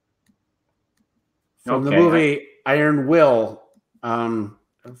 From the movie Iron Will.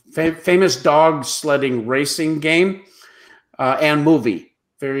 Famous dog sledding racing game and movie.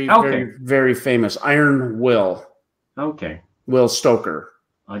 Very famous. Iron Will. Okay. Will Stoker.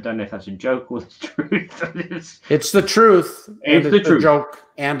 I don't know if that's a joke or the truth. It's the truth. It's the truth. A joke,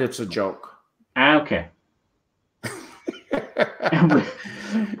 and it's a joke. Okay.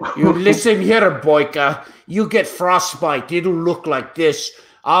 You listen here, Boyka. You get frostbite. It'll look like this.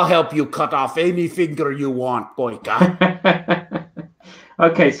 I'll help you cut off any finger you want, Boyka.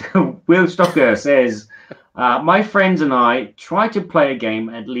 Okay, so Will Stocker says, my friends and I try to play a game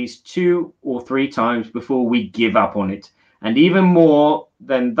at least 2 or 3 times before we give up on it. And even more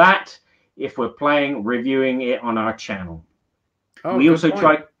than that if we're reviewing it on our channel. Oh, we also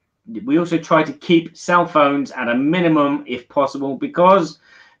try to keep cell phones at a minimum if possible, because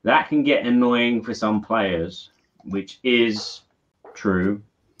that can get annoying for some players, which is true.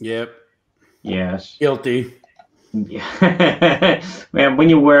 Yep. Yes. Guilty. Yeah. Man, when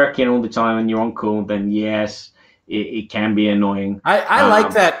you're working all the time and you're on call, then yes, it can be annoying. I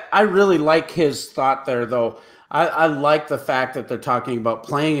like that. I really like his thought there, though. I like the fact that they're talking about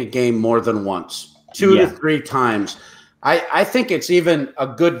playing a game more than once, 2 to 3 times. I think it's even a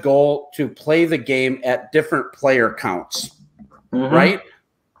good goal to play the game at different player counts, right?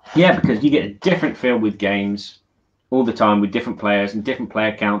 Yeah, because you get a different feel with games all the time with different players and different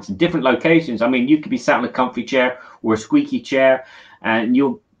player counts and different locations. I mean, you could be sat in a comfy chair or a squeaky chair, and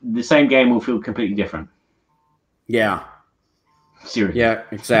the same game will feel completely different. Yeah. Seriously. Yeah,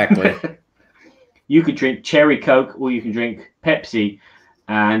 exactly. You could drink cherry Coke or you can drink Pepsi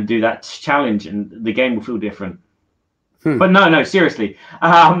and do that challenge, and the game will feel different. But no, seriously.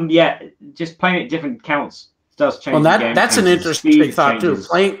 Yeah, just playing at different counts does change the game. That's an interesting thought too.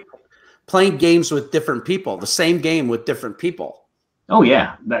 Playing games with different people, the same game with different people. Oh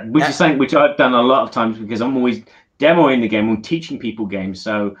yeah, which is something which I've done a lot of times, because I'm always demoing the game. I'm teaching people games,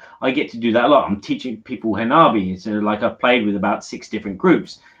 so I get to do that a lot. I'm teaching people Hanabi, so like I've played with about 6 different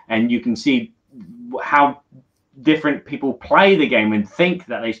groups, and you can see how different people play the game and think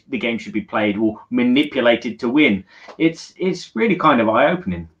that the game should be played or manipulated to win. It's really kind of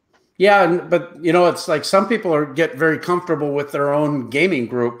eye-opening. Yeah, but it's like some people get very comfortable with their own gaming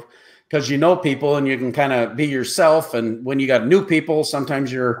group because people and you can kind of be yourself. And when you got new people,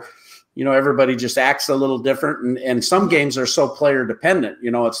 sometimes everybody just acts a little different. And some games are so player dependent.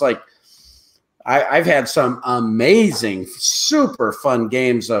 It's like I've had some amazing, super fun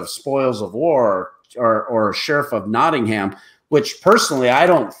games of Spoils of War or Sheriff of Nottingham, which personally I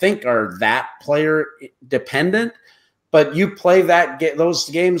don't think are that player dependent. But you play those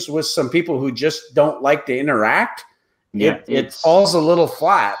games with some people who just don't like to interact, Yeah, it falls a little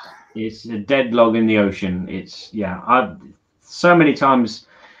flat. It's a dead log in the ocean. It's I've so many times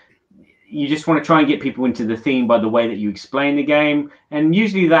you just want to try and get people into the theme by the way that you explain the game, and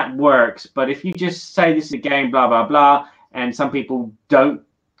usually that works. But if you just say this is a game, blah blah blah, and some people don't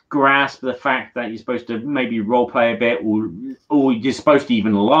grasp the fact that you're supposed to maybe role play a bit, or you're supposed to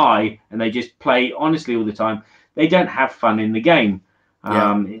even lie, and they just play honestly all the time, they don't have fun in the game.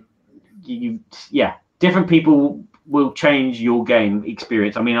 Different people will change your game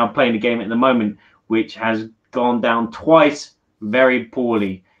experience. I mean, I'm playing a game at the moment which has gone down twice very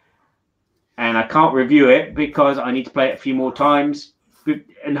poorly, and I can't review it because I need to play it a few more times,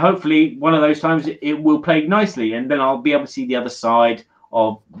 and hopefully one of those times it will play nicely, and then I'll be able to see the other side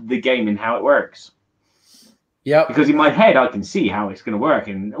of the game and how it works. Yeah, because in my head I can see how it's going to work,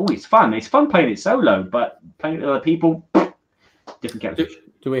 and it's fun. It's fun playing it solo, but playing it with other people, different characters.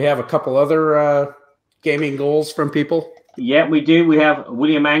 Do we have a couple other gaming goals from people? Yeah, we do. We have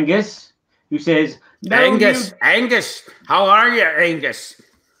William Angus, who says, Angus, how are you, Angus?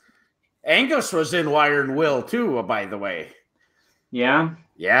 Angus was in Iron Will too, by the way. Yeah?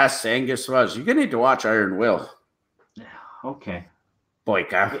 Yes, Angus was. You're going to need to watch Iron Will. Okay.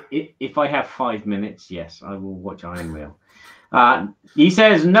 Boyka. If I have 5 minutes, yes, I will watch Iron Will. He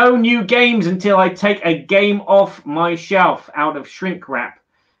says, no new games until I take a game off my shelf out of shrink wrap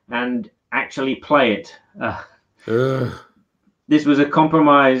and actually play it. This was a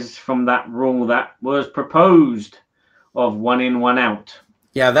compromise from that rule that was proposed of 1 in, 1 out.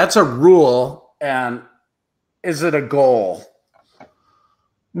 Yeah, that's a rule. And is it a goal?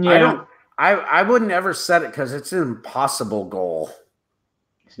 Yeah. I wouldn't ever set it because it's an impossible goal.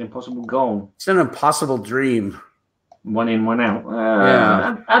 It's an impossible goal. It's an impossible dream. 1 in, 1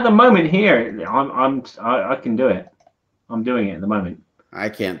 out. At the moment here, I can do it. I'm doing it at the moment. I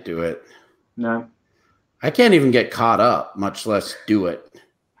can't do it. No. I can't even get caught up, much less do it.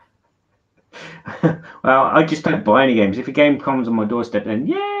 Well, I just don't buy any games. If a game comes on my doorstep, then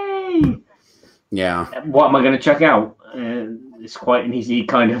yay! Yeah. What am I going to check out? It's quite an easy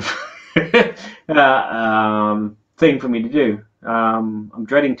kind of thing for me to do. I'm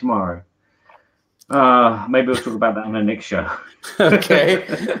dreading tomorrow. Maybe we'll talk about that on the next show. Okay.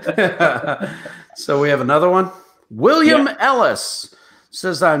 So we have another one. William Ellis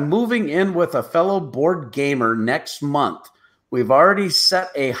says, I'm moving in with a fellow board gamer next month. We've already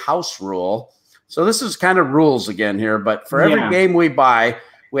set a house rule. So this is kind of rules again here, but for every game we buy,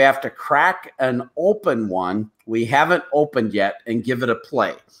 we have to crack an open one we haven't opened yet and give it a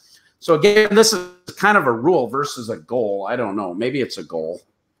play. So again, this is kind of a rule versus a goal. I don't know. Maybe it's a goal.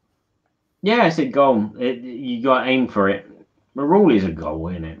 Yeah, it's a goal. You got to aim for it. A rule is a goal,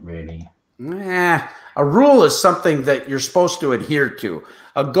 isn't it, really? A rule is something that you're supposed to adhere to.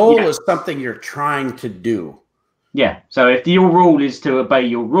 A goal is something you're trying to do. Yeah. So if your rule is to obey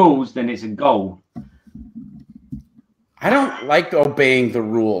your rules, then it's a goal. I don't like obeying the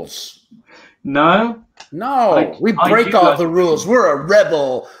rules. No? No. We break all the rules. We're a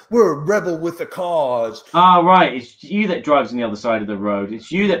rebel. We're a rebel with a cause. Right. It's you that drives on the other side of the road.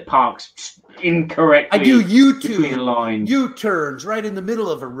 It's you that parks incorrectly. I do U-turns right in the middle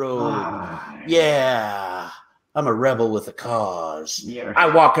of a road. Yeah. I'm a rebel with a cause. Yeah. I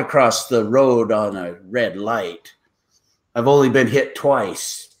walk across the road on a red light. I've only been hit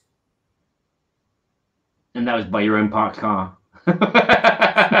twice. And that was by your own parked car.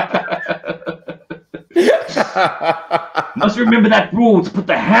 Must remember that rule to put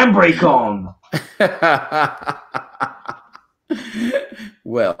the handbrake on.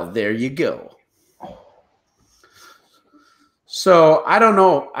 Well, there you go. So I don't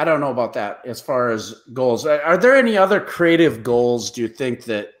know about that as far as goals. Are there any other creative goals do you think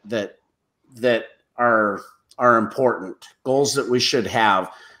that are important? Goals that we should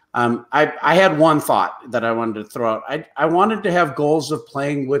have? I had one thought that I wanted to throw out. I wanted to have goals of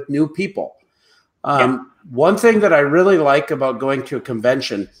playing with new people. One thing that I really like about going to a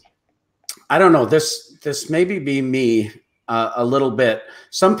convention, I don't know, this maybe be me a little bit.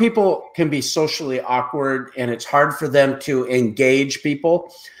 Some people can be socially awkward and it's hard for them to engage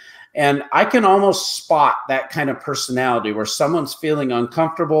people. And I can almost spot that kind of personality where someone's feeling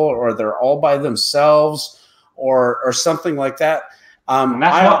uncomfortable or they're all by themselves or something like that.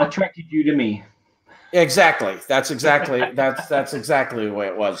 That's what attracted you to me. Exactly. That's exactly the way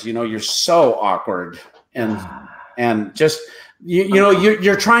it was. You know, you're so awkward and just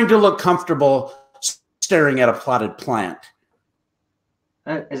you're trying to look comfortable staring at a potted plant.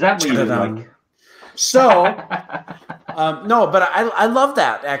 Is that what you like? So No, but I love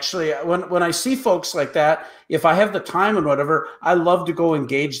that actually. When I see folks like that, if I have the time and whatever, I love to go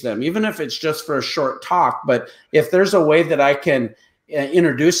engage them, even if it's just for a short talk. But if there's a way that I can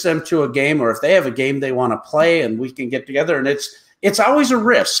introduce them to a game, or if they have a game they want to play, and we can get together, and it's always a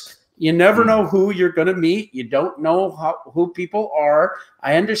risk. You never know who you're going to meet. You don't know who people are.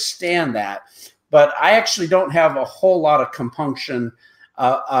 I understand that, but I actually don't have a whole lot of compunction.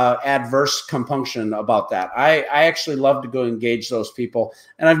 Adverse compunction about that. I actually love to go engage those people,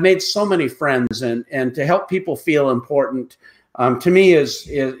 and I've made so many friends, and to help people feel important to me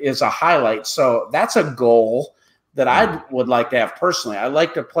is a highlight. So that's a goal that I would like to have personally. I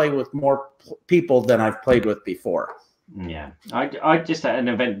like to play with more people than I've played with before. Yeah, I just at an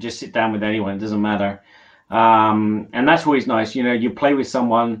event just sit down with anyone. It doesn't matter, and that's always nice. You know, you play with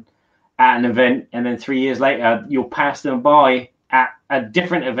someone at an event, and then 3 years later you'll pass them by at a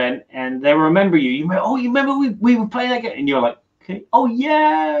different event, and they remember you. You remember we were playing that game, and you're like, okay, oh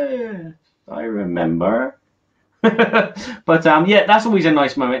yeah, I remember. But yeah, that's always a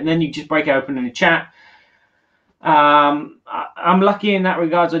nice moment. And then you just break it open in a chat. I'm lucky in that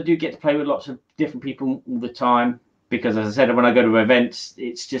regards. I do get to play with lots of different people all the time, because as I said, when I go to events,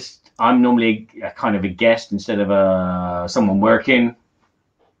 it's just I'm normally a kind of a guest instead of someone working,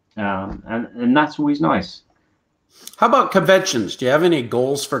 and that's always nice. How about conventions? Do you have any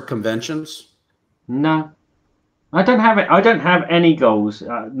goals for conventions? No, I don't have it. I don't have any goals.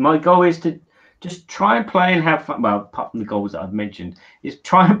 My goal is to just try and play and have fun. Well, apart from the goals that I've mentioned, is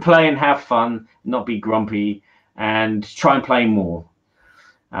try and play and have fun, not be grumpy, and try and play more.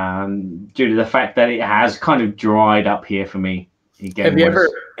 Due to the fact that it has kind of dried up here for me. Have you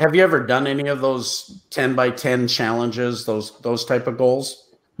ever done any of those 10 by 10 challenges? Those type of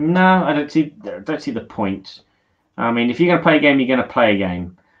goals? No, I don't see the point. I mean, if you're going to play a game, you're going to play a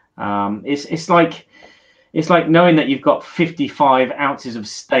game. It's like knowing that you've got 55 ounces of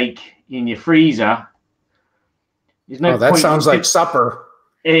steak in your freezer. There's no that sounds like supper.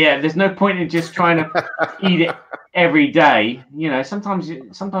 Yeah, there's no point in just trying to eat it every day. You know, sometimes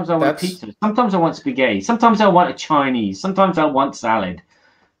I want pizza. Sometimes I want spaghetti. Sometimes I want a Chinese. Sometimes I want salad.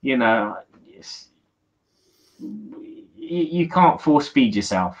 You know, you can't force feed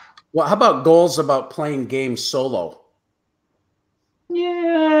yourself. Well, how about goals about playing games solo? Yeah,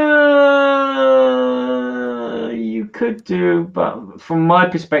 you could do, but from my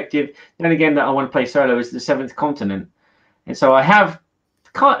perspective, the only game that I want to play solo is the Seventh Continent, and so I have.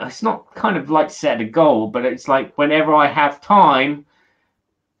 It's not kind of like set a goal, but it's like whenever I have time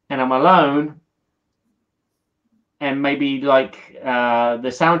and I'm alone, and maybe like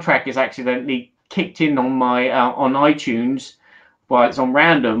the soundtrack is accidentally kicked in on my on iTunes while it's on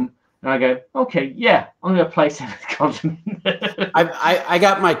random. And I go, okay, yeah, I'm going to play Seventh Continent. I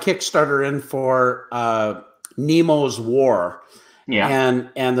got my Kickstarter in for Nemo's War. Yeah.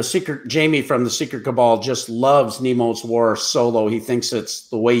 And the secret Jamie from the Secret Cabal just loves Nemo's War solo. He thinks it's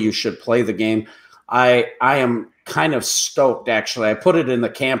the way you should play the game. I am kind of stoked, actually. I put it in the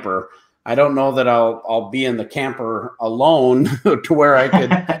camper. I don't know that I'll be in the camper alone to where I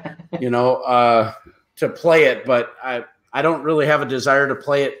could, to play it, but I don't really have a desire to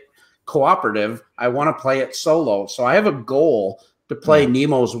play it cooperative. I want to play it solo. So I have a goal to play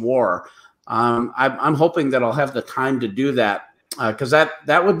Nemo's War. I'm hoping that I'll have the time to do that, because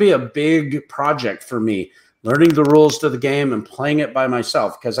that would be a big project for me, learning the rules to the game and playing it by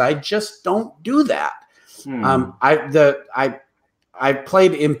myself, because I just don't do that. I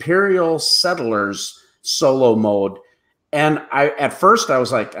played Imperial Settlers solo mode, and at first I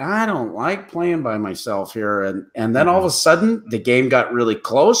was like, I don't like playing by myself here, and then all of a sudden the game got really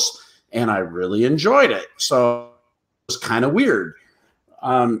close and I really enjoyed it. So it was kind of weird.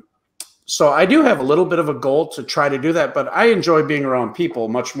 So I do have a little bit of a goal to try to do that, but I enjoy being around people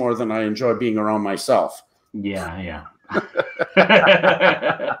much more than I enjoy being around myself. Yeah.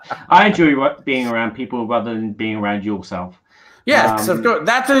 I enjoy being around people rather than being around yourself. Yes, of course.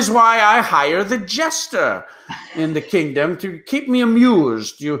 That is why I hire the jester in the kingdom to keep me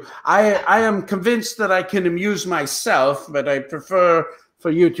amused. I am convinced that I can amuse myself, but I prefer for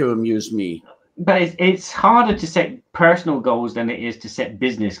you to amuse me. But it's harder to set personal goals than it is to set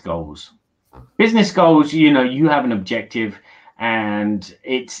business goals. Business goals, you have an objective, and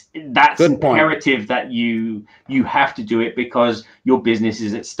that's imperative that you have to do it because your business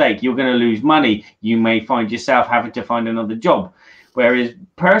is at stake. You're going to lose money. You may find yourself having to find another job. Whereas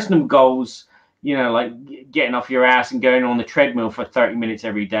personal goals, like getting off your ass and going on the treadmill for 30 minutes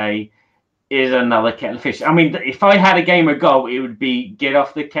every day is another kettle of fish. I mean, if I had a gamer goal, it would be get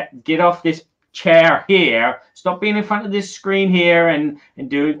off this chair here. Stop being in front of this screen here and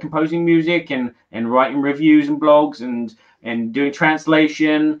composing music and writing reviews and blogs and doing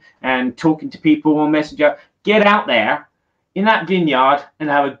translation and talking to people on Messenger. Get out there in that vineyard and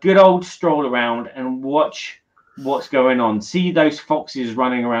have a good old stroll around and watch what's going on. See those foxes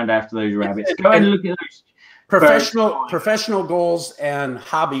running around after those rabbits. Go and look at those. Professional goals and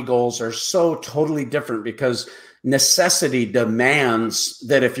hobby goals are so totally different because necessity demands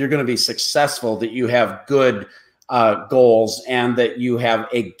that if you're going to be successful, that you have good goals and that you have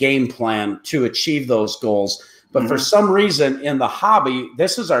a game plan to achieve those goals. But for some reason in the hobby,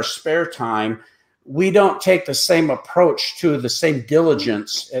 this is our spare time. We don't take the same approach to the same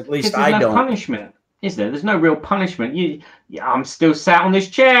diligence. At least I don't. Punishment. Is there? There's no real punishment. I'm still sat on this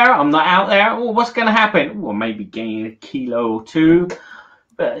chair. I'm not out there. Oh, what's going to happen? Well, maybe gain a kilo or two.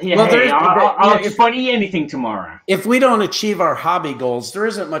 But yeah, well, I'll just not eat anything tomorrow. If we don't achieve our hobby goals, there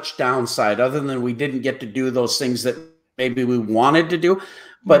isn't much downside other than we didn't get to do those things that maybe we wanted to do.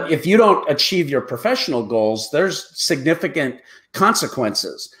 But if you don't achieve your professional goals, there's significant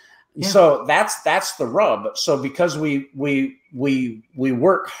consequences. Yeah. So that's the rub. So because we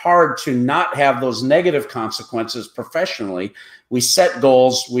work hard to not have those negative consequences professionally, we set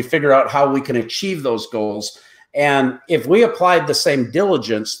goals, we figure out how we can achieve those goals. And if we applied the same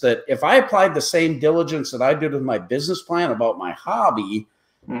diligence if I applied the same diligence that I did with my business plan about my hobby,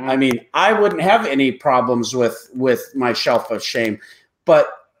 I mean, I wouldn't have any problems with my shelf of shame.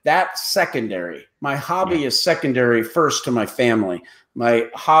 But that's secondary. My hobby is secondary first to my family. My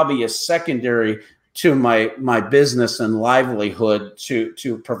hobby is secondary to my business and livelihood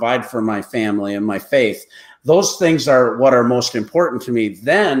to provide for my family and my faith. Those things are what are most important to me.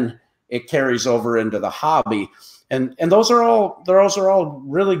 Then it carries over into the hobby. And those are all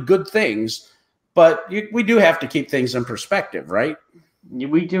really good things, but we do have to keep things in perspective, right?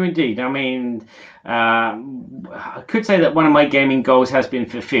 We do indeed. I mean, I could say that one of my gaming goals has been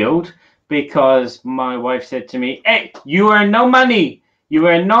fulfilled because my wife said to me, "Hey, you earn no money. You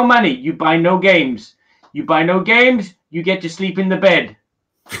earn no money. You buy no games. You buy no games. You get to sleep in the bed."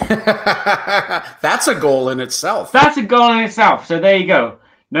 That's a goal in itself. That's a goal in itself. So there you go.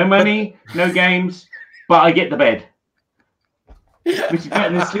 No money, no games, but I get the bed. Which is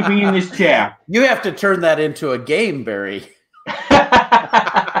better than sleeping in this chair. You have to turn that into a game, Barry.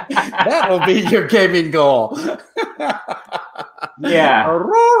 That will be your gaming goal. Yeah.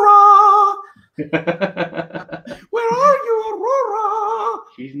 Aurora! Where are you, Aurora?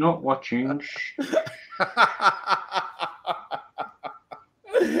 She's not watching.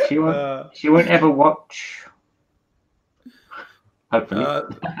 She won't ever watch. Hopefully.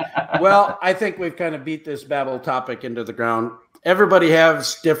 Well, I think we've kind of beat this Babble topic into the ground. Everybody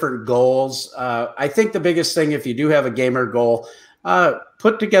has different goals. I think the biggest thing, if you do have a gamer goal,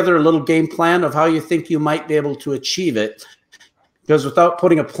 put together a little game plan of how you think you might be able to achieve it. Because without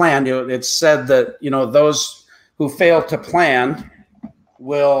putting a plan, it's said that those who fail to plan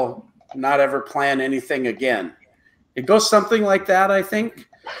will not ever plan anything again. It goes something like that, I think.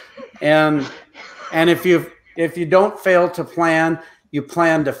 And if you don't fail to plan, you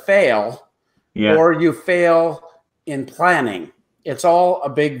plan to fail, or you fail in planning. It's all a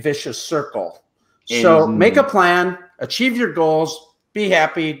big vicious circle. So make a plan, achieve your goals, be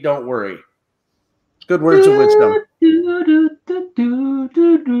happy, don't worry. Good words of wisdom.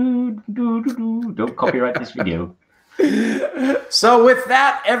 Don't copyright this video. So with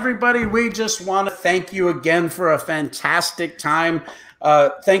that, everybody, we just want to thank you again for a fantastic time.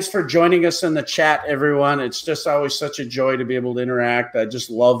 Thanks for joining us in the chat, everyone. It's just always such a joy to be able to interact. I just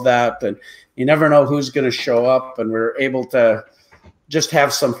love that. And you never know who's going to show up, and we're able to just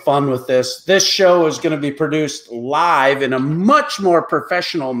have some fun with this. This show is going to be produced live in a much more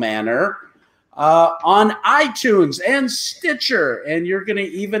professional manner on iTunes and Stitcher. And you're going to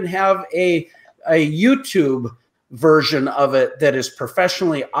even have a YouTube version of it that is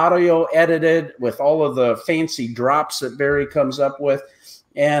professionally audio edited with all of the fancy drops that Barry comes up with.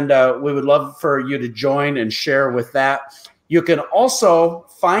 And we would love for you to join and share with that. You can also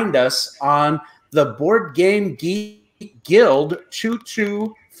find us on the Board Game Geek Guild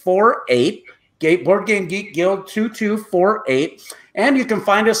 2248, Board Game Geek Guild 2248. And you can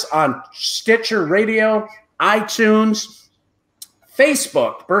find us on Stitcher Radio, iTunes,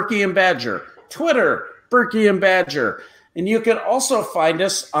 Facebook, Berkey and Badger, Twitter, Berkey and Badger. And you can also find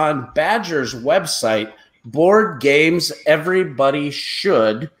us on Badger's website, Board Games Everybody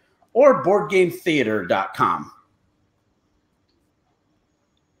Should, or BoardGameTheater.com.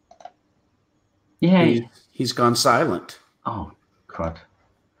 Yay. He's gone silent. Oh, crud.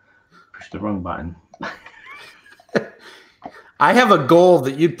 Pushed the wrong button. I have a goal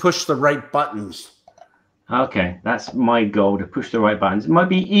that you'd push the right buttons. Okay, that's my goal, to push the right buttons. It might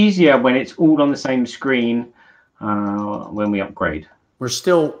be easier when it's all on the same screen when we upgrade. We're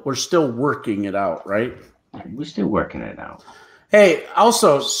still working it out, right? We're still working it out. Hey,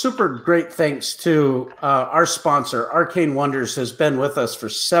 also super great thanks to our sponsor, Arcane Wonders, has been with us for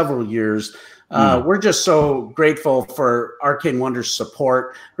several years. We're just so grateful for Arcane Wonders'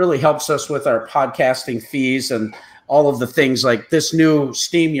 support. Really helps us with our podcasting fees and all of the things like this new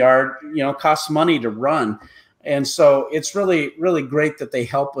SteamYard, costs money to run. And so it's really, really great that they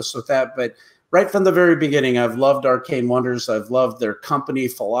help us with that. But right from the very beginning, I've loved Arcane Wonders. I've loved their company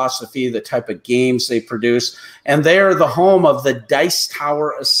philosophy, the type of games they produce. And they are the home of the Dice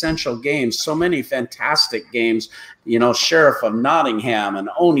Tower Essential games. So many fantastic games, Sheriff of Nottingham and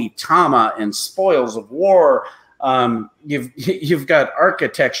Onitama and Spoils of War. You've got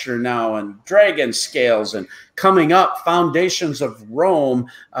Architecture now and Dragon Scales, and coming up, Foundations of Rome,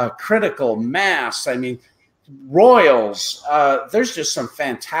 Critical Mass. I mean, Royals. There's just some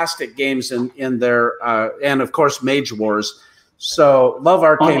fantastic games in there, and of course, Mage Wars. So love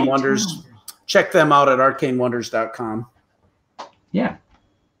Arcane Wonders. Check them out at arcanewonders.com. Yeah.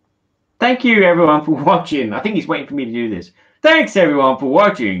 Thank you, everyone, for watching. I think he's waiting for me to do this. Thanks, everyone, for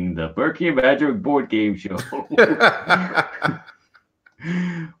watching the Berkey and Badger board game show.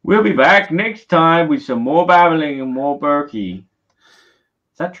 We'll be back next time with some more babbling and more Berkey.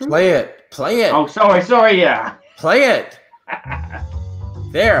 Is that true? Play it. Play it. Oh, sorry, yeah. Play it.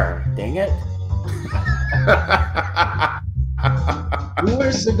 There. Dang it.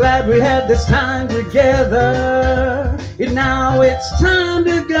 We're so glad we had this time together. And now it's time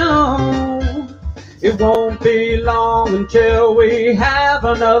to go. It won't be long until we have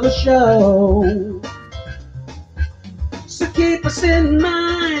another show. So keep us in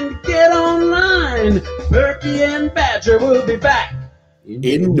mind, get online. Berkey and Badger will be back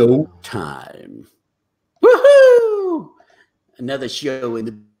in no time. Woohoo! Another show in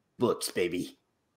the books, baby.